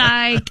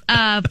 Psych.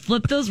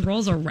 Flip those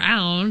roles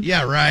around.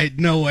 Yeah, right.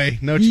 No way.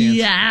 No chance.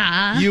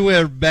 Yeah. You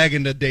were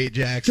begging to date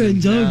Jackson.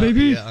 Friend zone,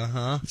 baby.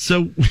 Yeah,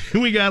 So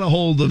we got a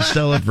hold of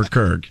Stella for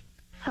Kirk.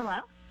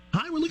 Hello?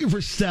 Hi, we're looking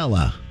for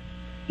Stella.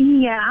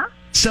 Yeah.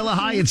 Stella,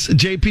 hi. It's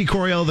JP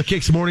Coriel, the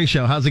Kicks Morning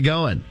Show. How's it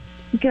going?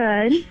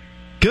 Good.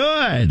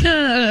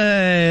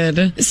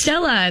 Good.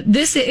 Stella,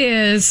 this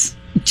is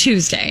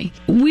Tuesday.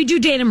 We do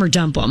Date 'em or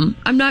Dump 'em.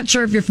 I'm not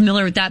sure if you're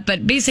familiar with that,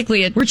 but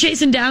basically we're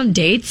chasing down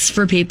dates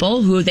for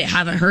people who they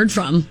haven't heard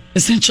from,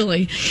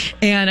 essentially.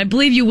 And I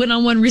believe you went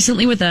on one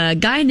recently with a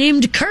guy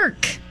named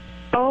Kirk.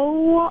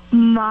 Oh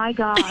my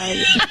God.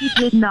 He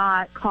did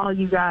not call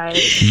you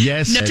guys.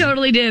 Yes. No,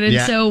 totally did. And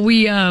so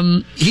we...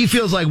 He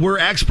feels like we're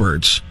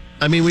experts.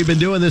 I mean, we've been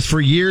doing this for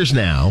years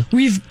now.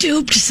 We've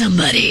duped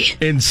somebody.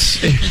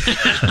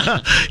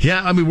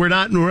 Yeah, I mean, we're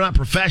not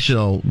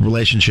professional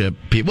relationship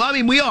people. Well, I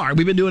mean, we are.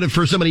 We've been doing it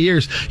for so many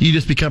years. You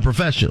just become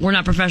professional. We're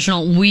not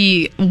professional.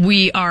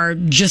 We are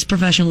just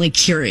professionally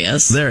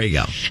curious. There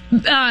you go.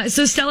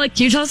 So, Stella,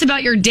 can you tell us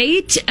about your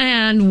date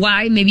and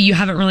why maybe you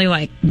haven't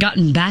really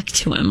gotten back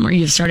to him, or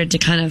you've started to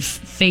kind of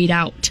fade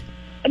out?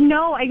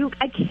 No, I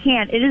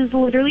can't. It is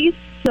literally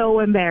so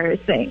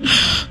embarrassing.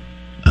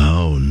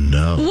 Oh,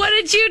 no. What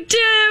did you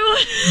do?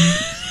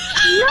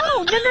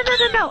 No.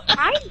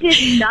 I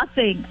did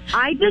nothing.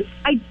 I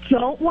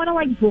don't want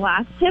to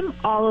blast him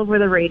all over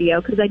the radio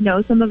because I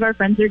know some of our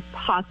friends are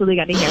possibly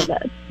going to hear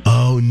this.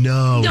 Oh,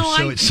 no.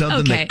 So it's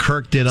something that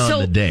Kirk did on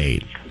the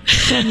date.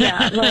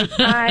 Yeah,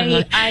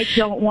 I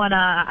don't want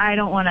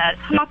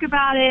to talk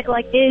about it.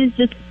 It is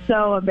just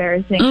so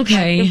embarrassing.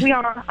 Okay. If we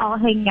are all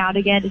hanging out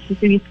again, it's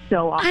just going to be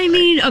so awkward. I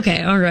mean,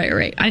 okay, all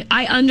right.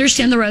 I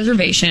understand the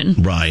reservation.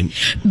 Right.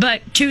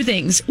 But two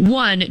things.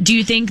 One, do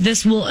you think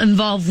this will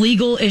involve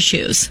legal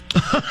issues?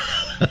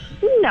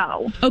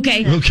 No.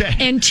 Okay.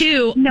 And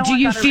two, do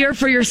you fear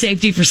for your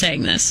safety for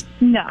saying this?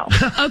 No.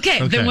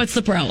 Okay. Then what's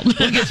the problem?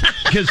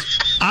 Because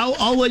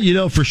I'll let you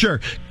know for sure.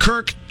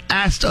 Kirk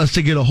asked us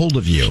to get a hold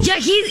of you. Yeah,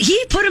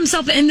 he put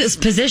himself in this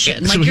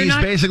position. So he's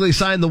basically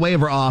signed the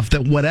waiver off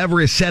that whatever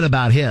is said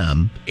about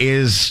him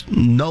is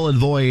null and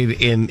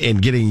void in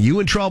getting you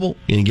in trouble,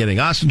 in getting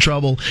us in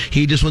trouble.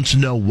 He just wants to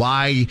know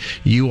why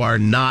you are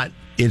not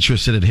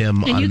interested in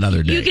him on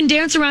another day. You can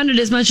dance around it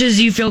as much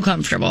as you feel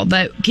comfortable,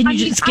 but can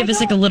you just give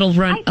us a little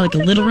rundown?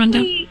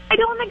 I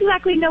don't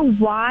exactly know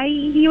why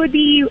he would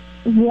be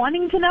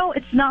wanting to know.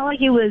 It's not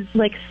like it was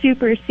like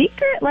super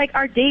secret. Like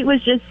our date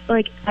was just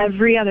like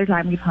every other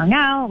time we've hung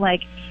out,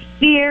 like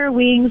beer,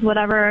 wings,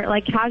 whatever,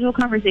 like casual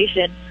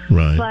conversation.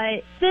 Right.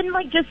 But then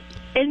like just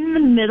in the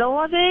middle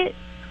of it,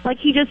 like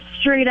he just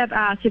straight up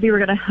asked if we were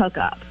going to hook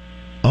up.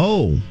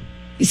 Oh.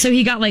 So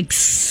he got like,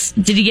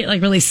 did he get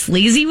like really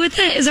sleazy with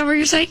it? Is that what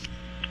you're saying?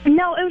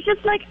 No, it was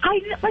just like I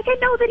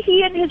know that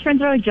he and his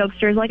friends are like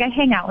jokesters. Like I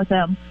hang out with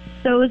him,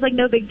 so it was like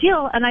no big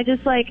deal. And I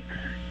just like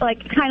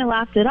kind of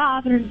laughed it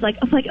off, and it's like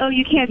I'm like, oh,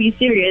 you can't be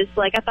serious.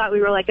 Like I thought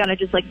we were like gonna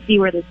just like see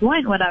where this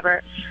went,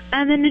 whatever.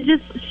 And then it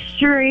just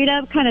straight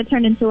up kind of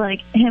turned into like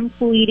him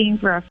pleading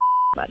for a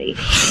buddy.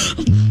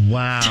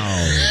 Wow.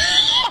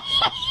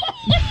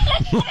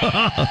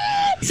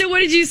 So what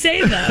did you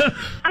say though?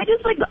 I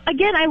just like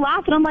again I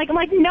laughed and I'm like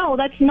no,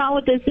 that's not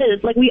what this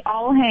is. Like we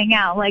all hang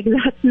out. Like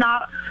that's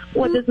not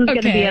what this is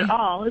going to be at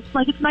all. It's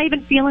like it's not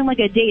even feeling like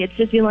a date. It's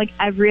just feeling like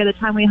every other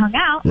time we hung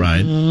out.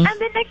 Right. And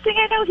then next thing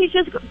I know, he's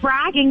just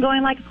bragging,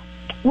 going like,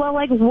 well,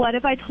 like what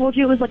if I told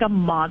you it was like a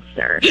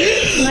monster?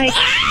 Like.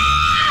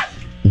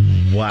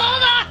 Wow.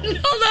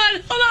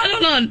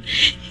 Hold on.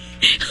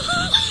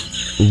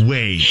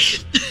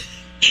 Wait.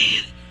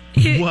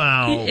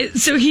 Wow.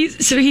 So he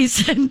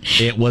said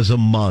it was a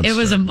monster. It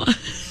was a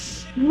monster.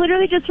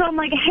 Literally just told him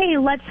like, hey,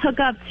 let's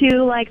hook up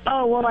to like,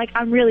 oh well, like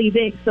I'm really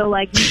big, so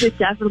like you should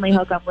definitely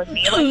hook up with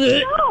me.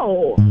 Like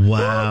no.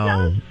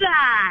 Wow. Who does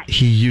that?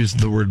 He used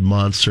the word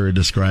monster in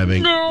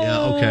describing. No. Yeah.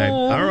 Okay.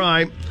 All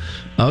right.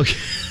 Okay.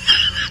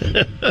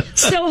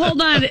 So hold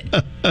on.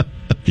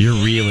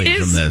 You're reeling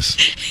from this.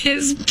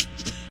 His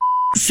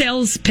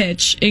sales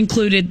pitch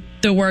included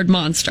the word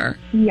monster.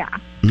 Yeah.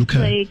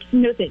 Okay. Like,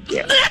 no thank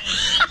you.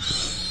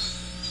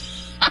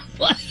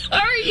 What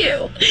are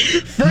you?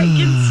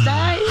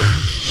 Frankenstein?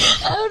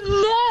 Oh,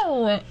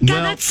 no.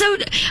 God, that's so...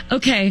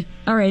 Okay.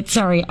 All right.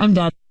 Sorry. I'm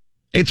done.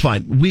 It's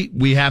fine.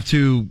 We have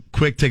to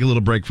take a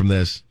little break from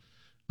this.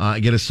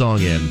 Get a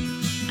song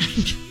in.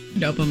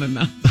 Nope, I'm in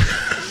mouth.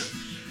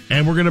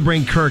 And we're going to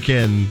bring Kirk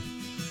in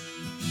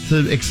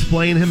to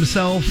explain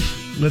himself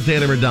with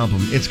Date 'Em or Dump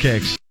 'Em. It's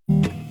Kicks.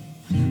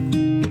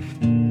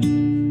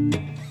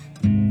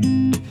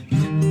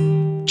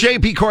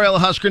 JP Coriel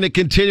Huskernick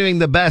continuing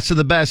the best of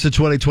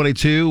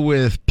 2022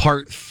 with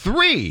part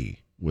 3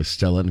 with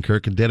Stella and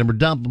Kirk and Date 'Em or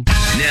Dump 'Em.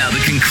 Now the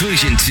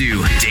conclusion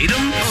to Date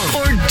 'Em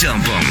or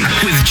Dump 'Em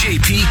with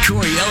JP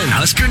Coriel and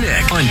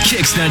Huskernick on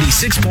Kicks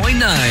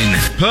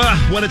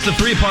 96.9. When it's a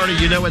 3-parter,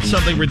 you know it's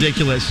something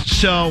ridiculous.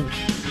 So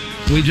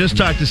we just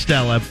talked to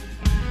Stella,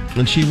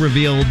 and she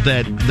revealed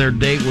that their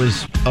date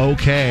was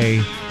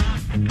okay.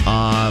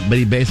 But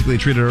he basically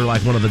treated her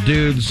like one of the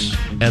dudes.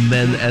 And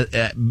then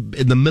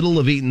in the middle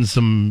of eating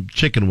some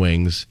chicken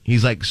wings,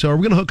 he's like, so are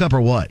we going to hook up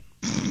or what?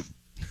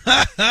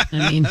 I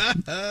mean,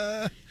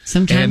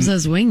 sometimes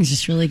those wings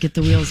just really get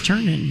the wheels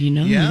turning, you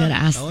know? Yeah. You got to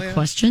ask the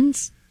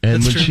questions.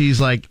 And when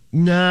she's like,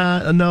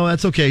 nah, no,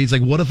 that's okay. He's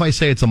like, what if I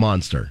say it's a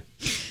monster?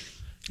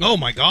 Oh,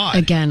 my God.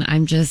 Again,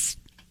 I'm just...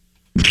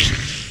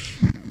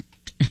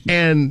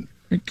 And...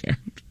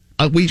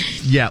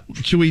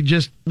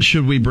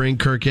 Should we bring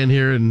Kirk in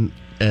here and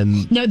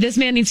No, this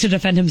man needs to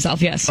defend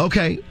himself, yes.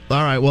 Okay.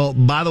 All right. Well,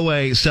 by the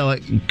way, Stella,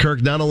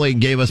 Kirk not only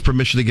gave us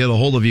permission to get a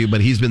hold of you,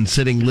 but he's been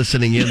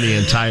listening in the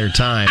entire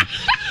time.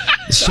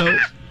 So,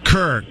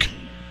 Kirk,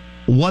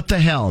 what the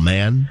hell,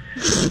 man?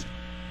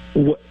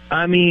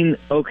 I mean,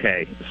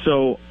 okay,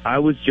 so I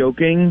was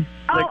joking.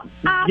 Like,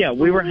 yeah,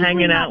 we were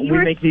hanging out and we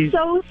make these...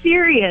 so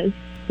serious.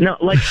 No,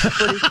 like, but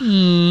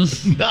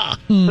it's,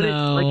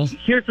 like,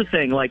 here's the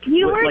thing, like,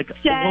 you were like,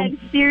 dead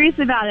serious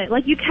about it.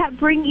 Like, you kept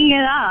bringing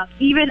it up,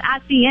 even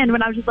at the end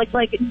when I was just like,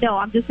 no,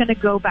 I'm just gonna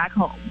go back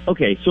home.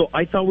 Okay, so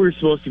I thought we were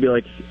supposed to be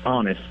like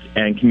honest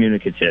and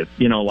communicative,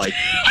 you know, like,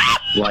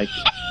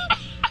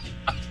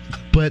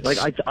 but like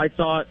I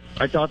thought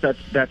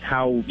that's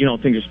how, you know,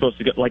 things are supposed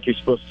to go. Like, you're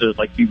supposed to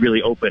like be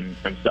really open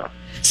and stuff.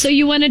 So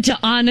you wanted to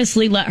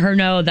honestly let her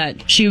know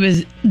that she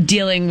was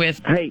dealing with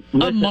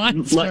a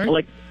monster.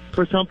 Like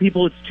for some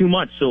people, it's too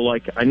much. So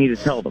like, I need to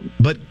tell them.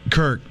 But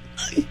Kirk,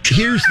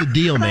 here's the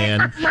deal,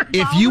 man.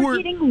 If you were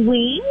eating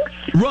wings,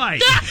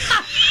 right?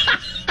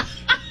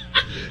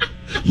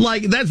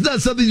 Like, that's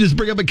not something you just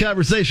bring up in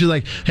conversation.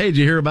 Like, hey, did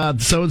you hear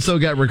about so and so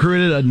got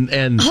recruited?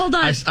 And hold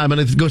on, I'm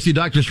going to go see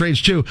Doctor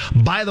Strange too.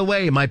 By the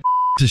way, my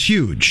is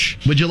huge.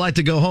 Would you like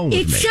to go home with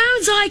me? It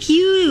sounds like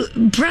you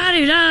brought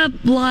it up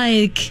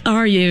like,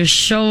 are you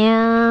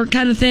sure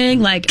kind of thing?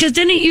 Like, because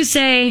didn't you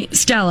say,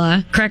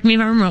 Stella, correct me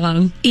if I'm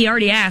wrong, he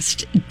already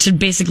asked to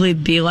basically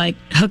be like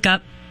hook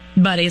up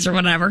buddies or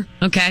whatever,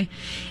 okay?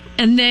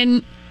 And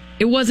then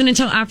it wasn't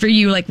until after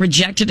you like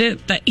rejected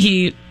it that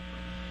he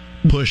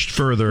pushed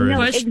further.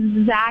 No, and-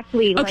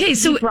 exactly. Okay, like,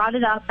 so- he brought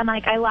it up, and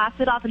like I laughed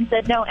it off and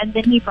said no, and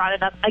then he brought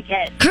it up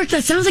again. Kirk,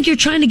 that sounds like you're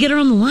trying to get her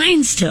on the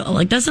line still.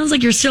 Like, that sounds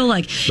like you're still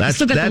like, you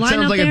still got that the line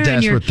sounds up like a there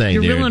and you're, desperate thing,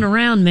 you're dude. reeling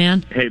around,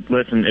 man. Hey,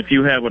 listen, if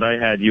you had what I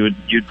had, you'd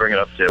bring it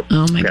up too.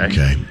 Oh my God.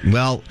 Okay.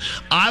 Well,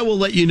 I will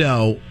let you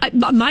know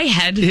My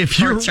head if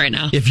you're hurts right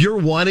now. If you're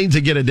wanting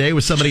to get a date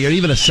with somebody, or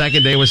even a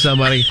second date with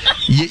somebody,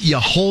 you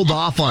hold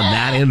off on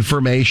that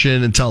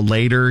information until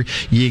later.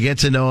 You get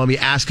to know them. You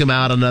ask them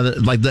out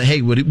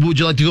hey, would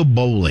you like to go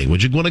bowling?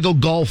 Would you want to go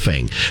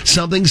golfing?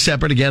 Something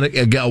separate again,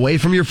 away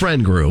from your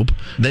friend group.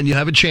 Then you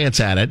have a chance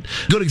at it.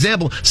 Good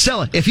example,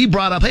 Stella. If he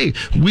brought up, hey,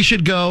 we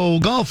should go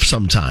golf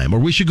sometime, or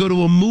we should go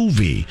to a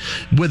movie,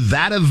 would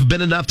that have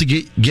been enough to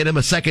get him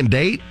a second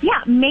date?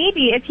 Yeah,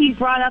 maybe if he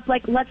brought up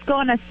like let's go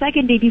on a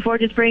second date before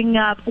just bringing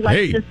up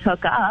let's just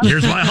hook up.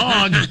 Here's my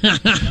hog.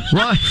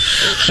 Right?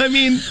 I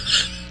mean,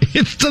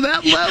 it's to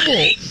that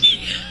level.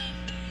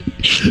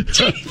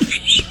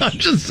 I'm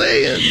just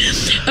saying.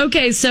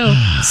 Okay, so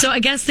I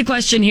guess the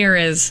question here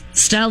is,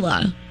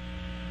 Stella,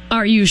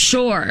 are you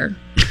sure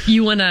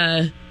you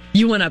wanna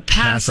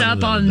pass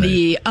up on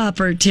the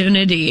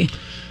opportunity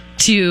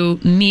to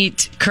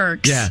meet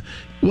Kirk's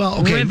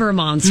river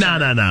monster?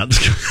 No.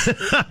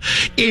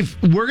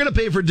 If we're gonna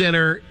pay for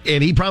dinner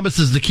and he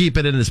promises to keep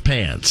it in his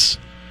pants,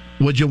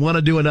 would you want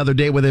to do another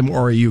date with him,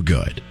 or are you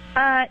good?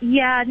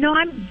 Yeah, no,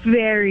 I'm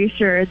very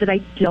sure that I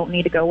don't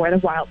need to go where the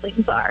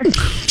wildlings are.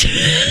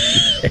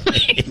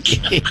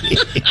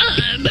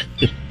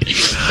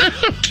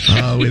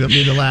 We don't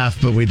mean to laugh,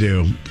 but we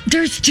do.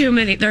 There are too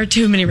many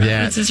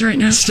references right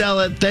now.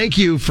 Stella, thank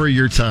you for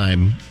your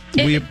time.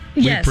 We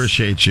Yes.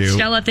 appreciate you.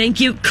 Stella, thank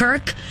you.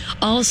 Kirk,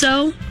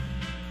 also,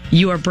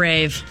 you are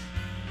brave.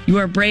 You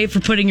are brave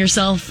for putting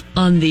yourself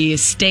on the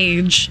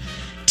stage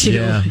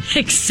to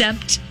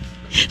accept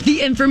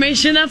the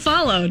information that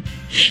followed.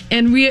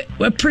 And we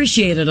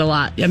appreciate it a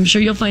lot. I'm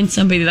sure you'll find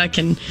somebody that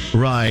can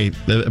Right.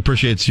 That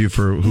appreciates you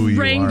for who you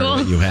wrangle. are,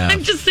 what you have.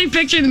 I'm just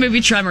picturing the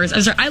movie Tremors.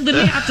 I'm sorry. I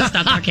literally have to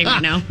stop talking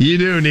right now. You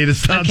do need to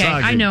stop Okay,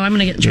 talking. I know. I'm going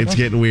to get in trouble. It's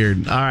getting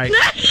weird. All right.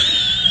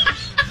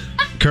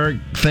 Kirk,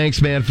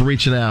 thanks, man, for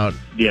reaching out.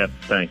 Yeah,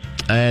 thanks.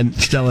 And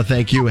Stella,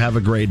 thank you. Have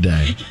a great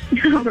day.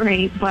 All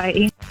right,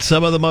 bye.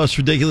 Some of the most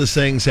ridiculous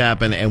things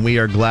happen, and we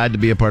are glad to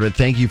be a part of it.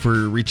 Thank you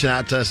for reaching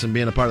out to us and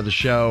being a part of the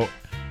show.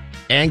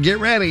 And get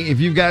ready. If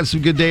you've got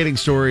some good dating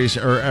stories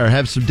or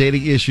have some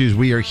dating issues,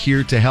 we are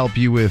here to help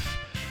you with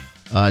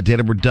Date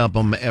 'em or Dump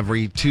 'em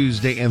every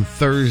Tuesday and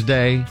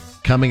Thursday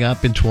coming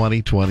up in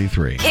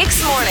 2023.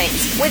 Kicks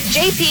Mornings with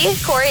JP,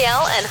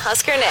 Coriel, and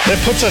Husker Nick. That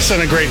puts us in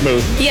a great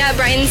mood. Yeah,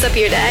 brightens up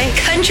your day.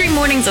 Country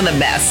mornings are the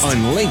best.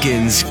 On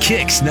Lincoln's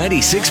Kicks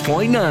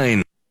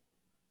 96.9.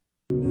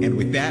 And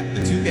with that,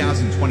 the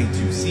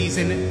 2022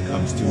 season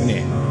comes to an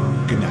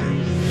end. Good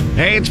night.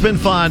 Hey, it's been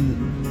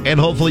fun. And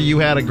hopefully you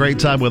had a great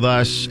time with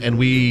us, and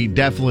we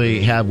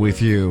definitely have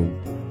with you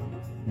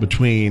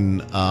between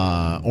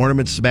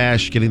Ornament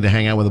Smash, getting to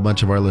hang out with a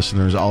bunch of our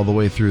listeners all the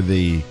way through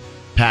the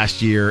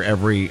past year,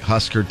 every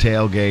Husker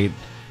tailgate,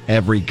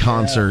 every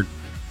concert.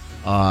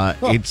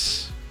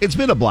 It's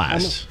been a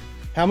blast.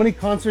 How many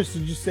concerts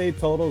did you say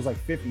total? It was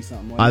like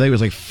 50-something. I think it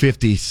was like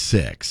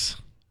 56.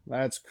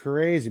 That's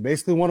crazy.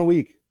 Basically one a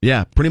week.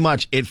 Yeah, pretty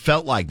much. It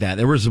felt like that.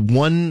 There was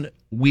 1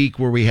 week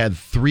where we had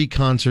 3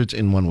 concerts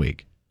in 1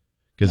 week.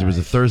 Because it was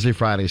a Thursday,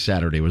 Friday,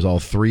 Saturday. It was all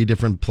 3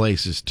 different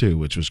places, too,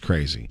 which was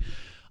crazy.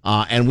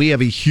 And we have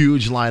a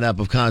huge lineup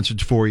of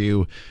concerts for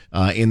you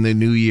in the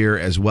new year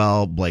as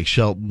well. Blake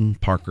Shelton,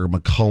 Parker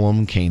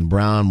McCollum, Kane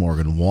Brown,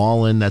 Morgan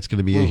Wallen. That's going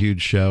to be a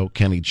huge show.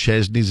 Kenny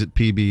Chesney's at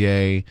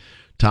PBA.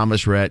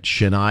 Thomas Rhett,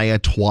 Shania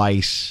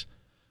twice.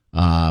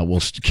 We'll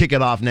kick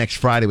it off next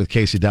Friday with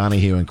Casey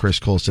Donahue and Chris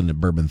Colston at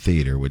Bourbon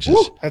Theater, which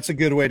is that's a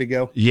good way to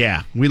go.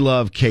 Yeah, we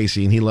love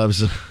Casey, and he loves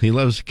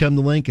to come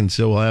to Lincoln,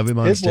 so we'll have him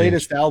on His stage.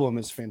 latest album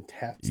is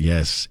fantastic.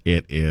 Yes,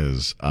 it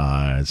is.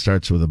 It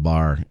Starts With a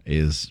Bar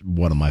is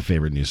one of my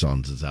favorite new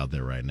songs that's out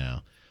there right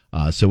now.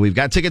 So we've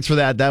got tickets for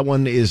that. That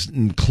one is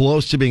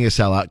close to being a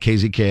sellout.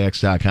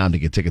 KZKX.com to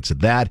get tickets to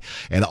that.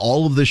 And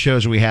all of the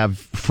shows we have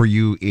for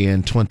you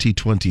in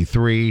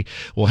 2023.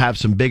 We'll have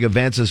some big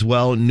events as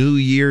well. New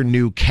year,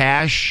 new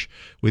cash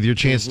with your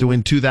chance to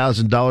win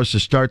 $2,000 to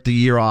start the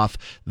year off.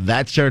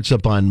 That starts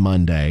up on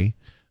Monday.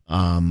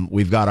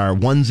 We've got our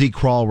onesie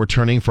crawl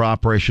returning for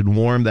Operation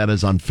Warm. That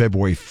is on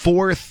February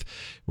 4th,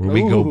 where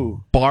we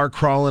go bar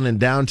crawling in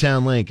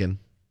downtown Lincoln.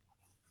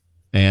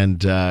 And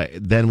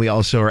then we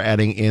also are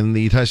adding in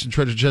the Tyson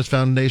Treasure Chest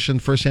Foundation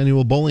first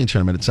annual bowling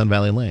tournament at Sun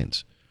Valley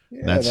Lanes.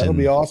 Yeah, that'll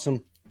be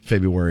awesome.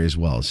 February as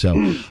well.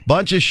 So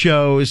bunch of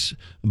shows,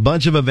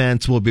 bunch of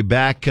events. We'll be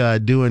back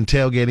doing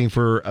tailgating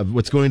for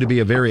what's going to be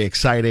a very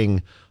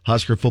exciting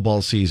Husker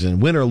football season.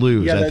 Win or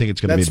lose, I think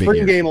it's going to be a big spring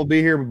year. game will be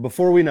here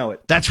before we know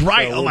it. That's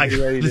right. So oh my we'll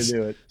be ready God. to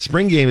do it.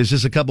 Spring game is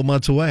just a couple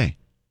months away.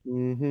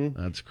 Mm-hmm.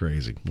 That's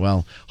crazy.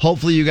 Well,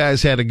 hopefully you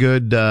guys had a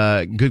good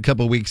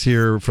couple weeks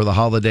here for the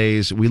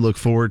holidays. We look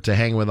forward to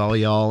hanging with all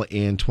y'all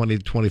in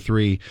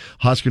 2023.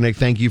 Husker Nick,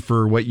 thank you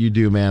for what you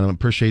do, man. I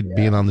appreciate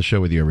being on the show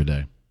with you every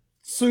day.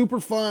 super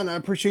fun. I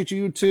appreciate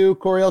you too.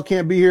 Coriel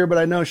can't be here, but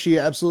I know she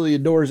absolutely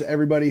adores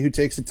everybody who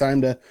takes the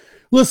time to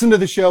listen to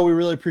the show. We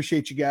really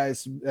appreciate you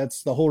guys.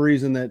 That's the whole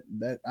reason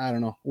that I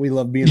don't know, we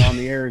love being on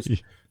the air is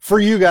for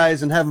you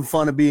guys and having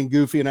fun and being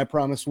goofy. And I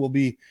promise we'll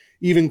be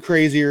even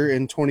crazier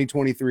in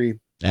 2023.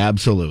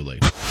 Absolutely.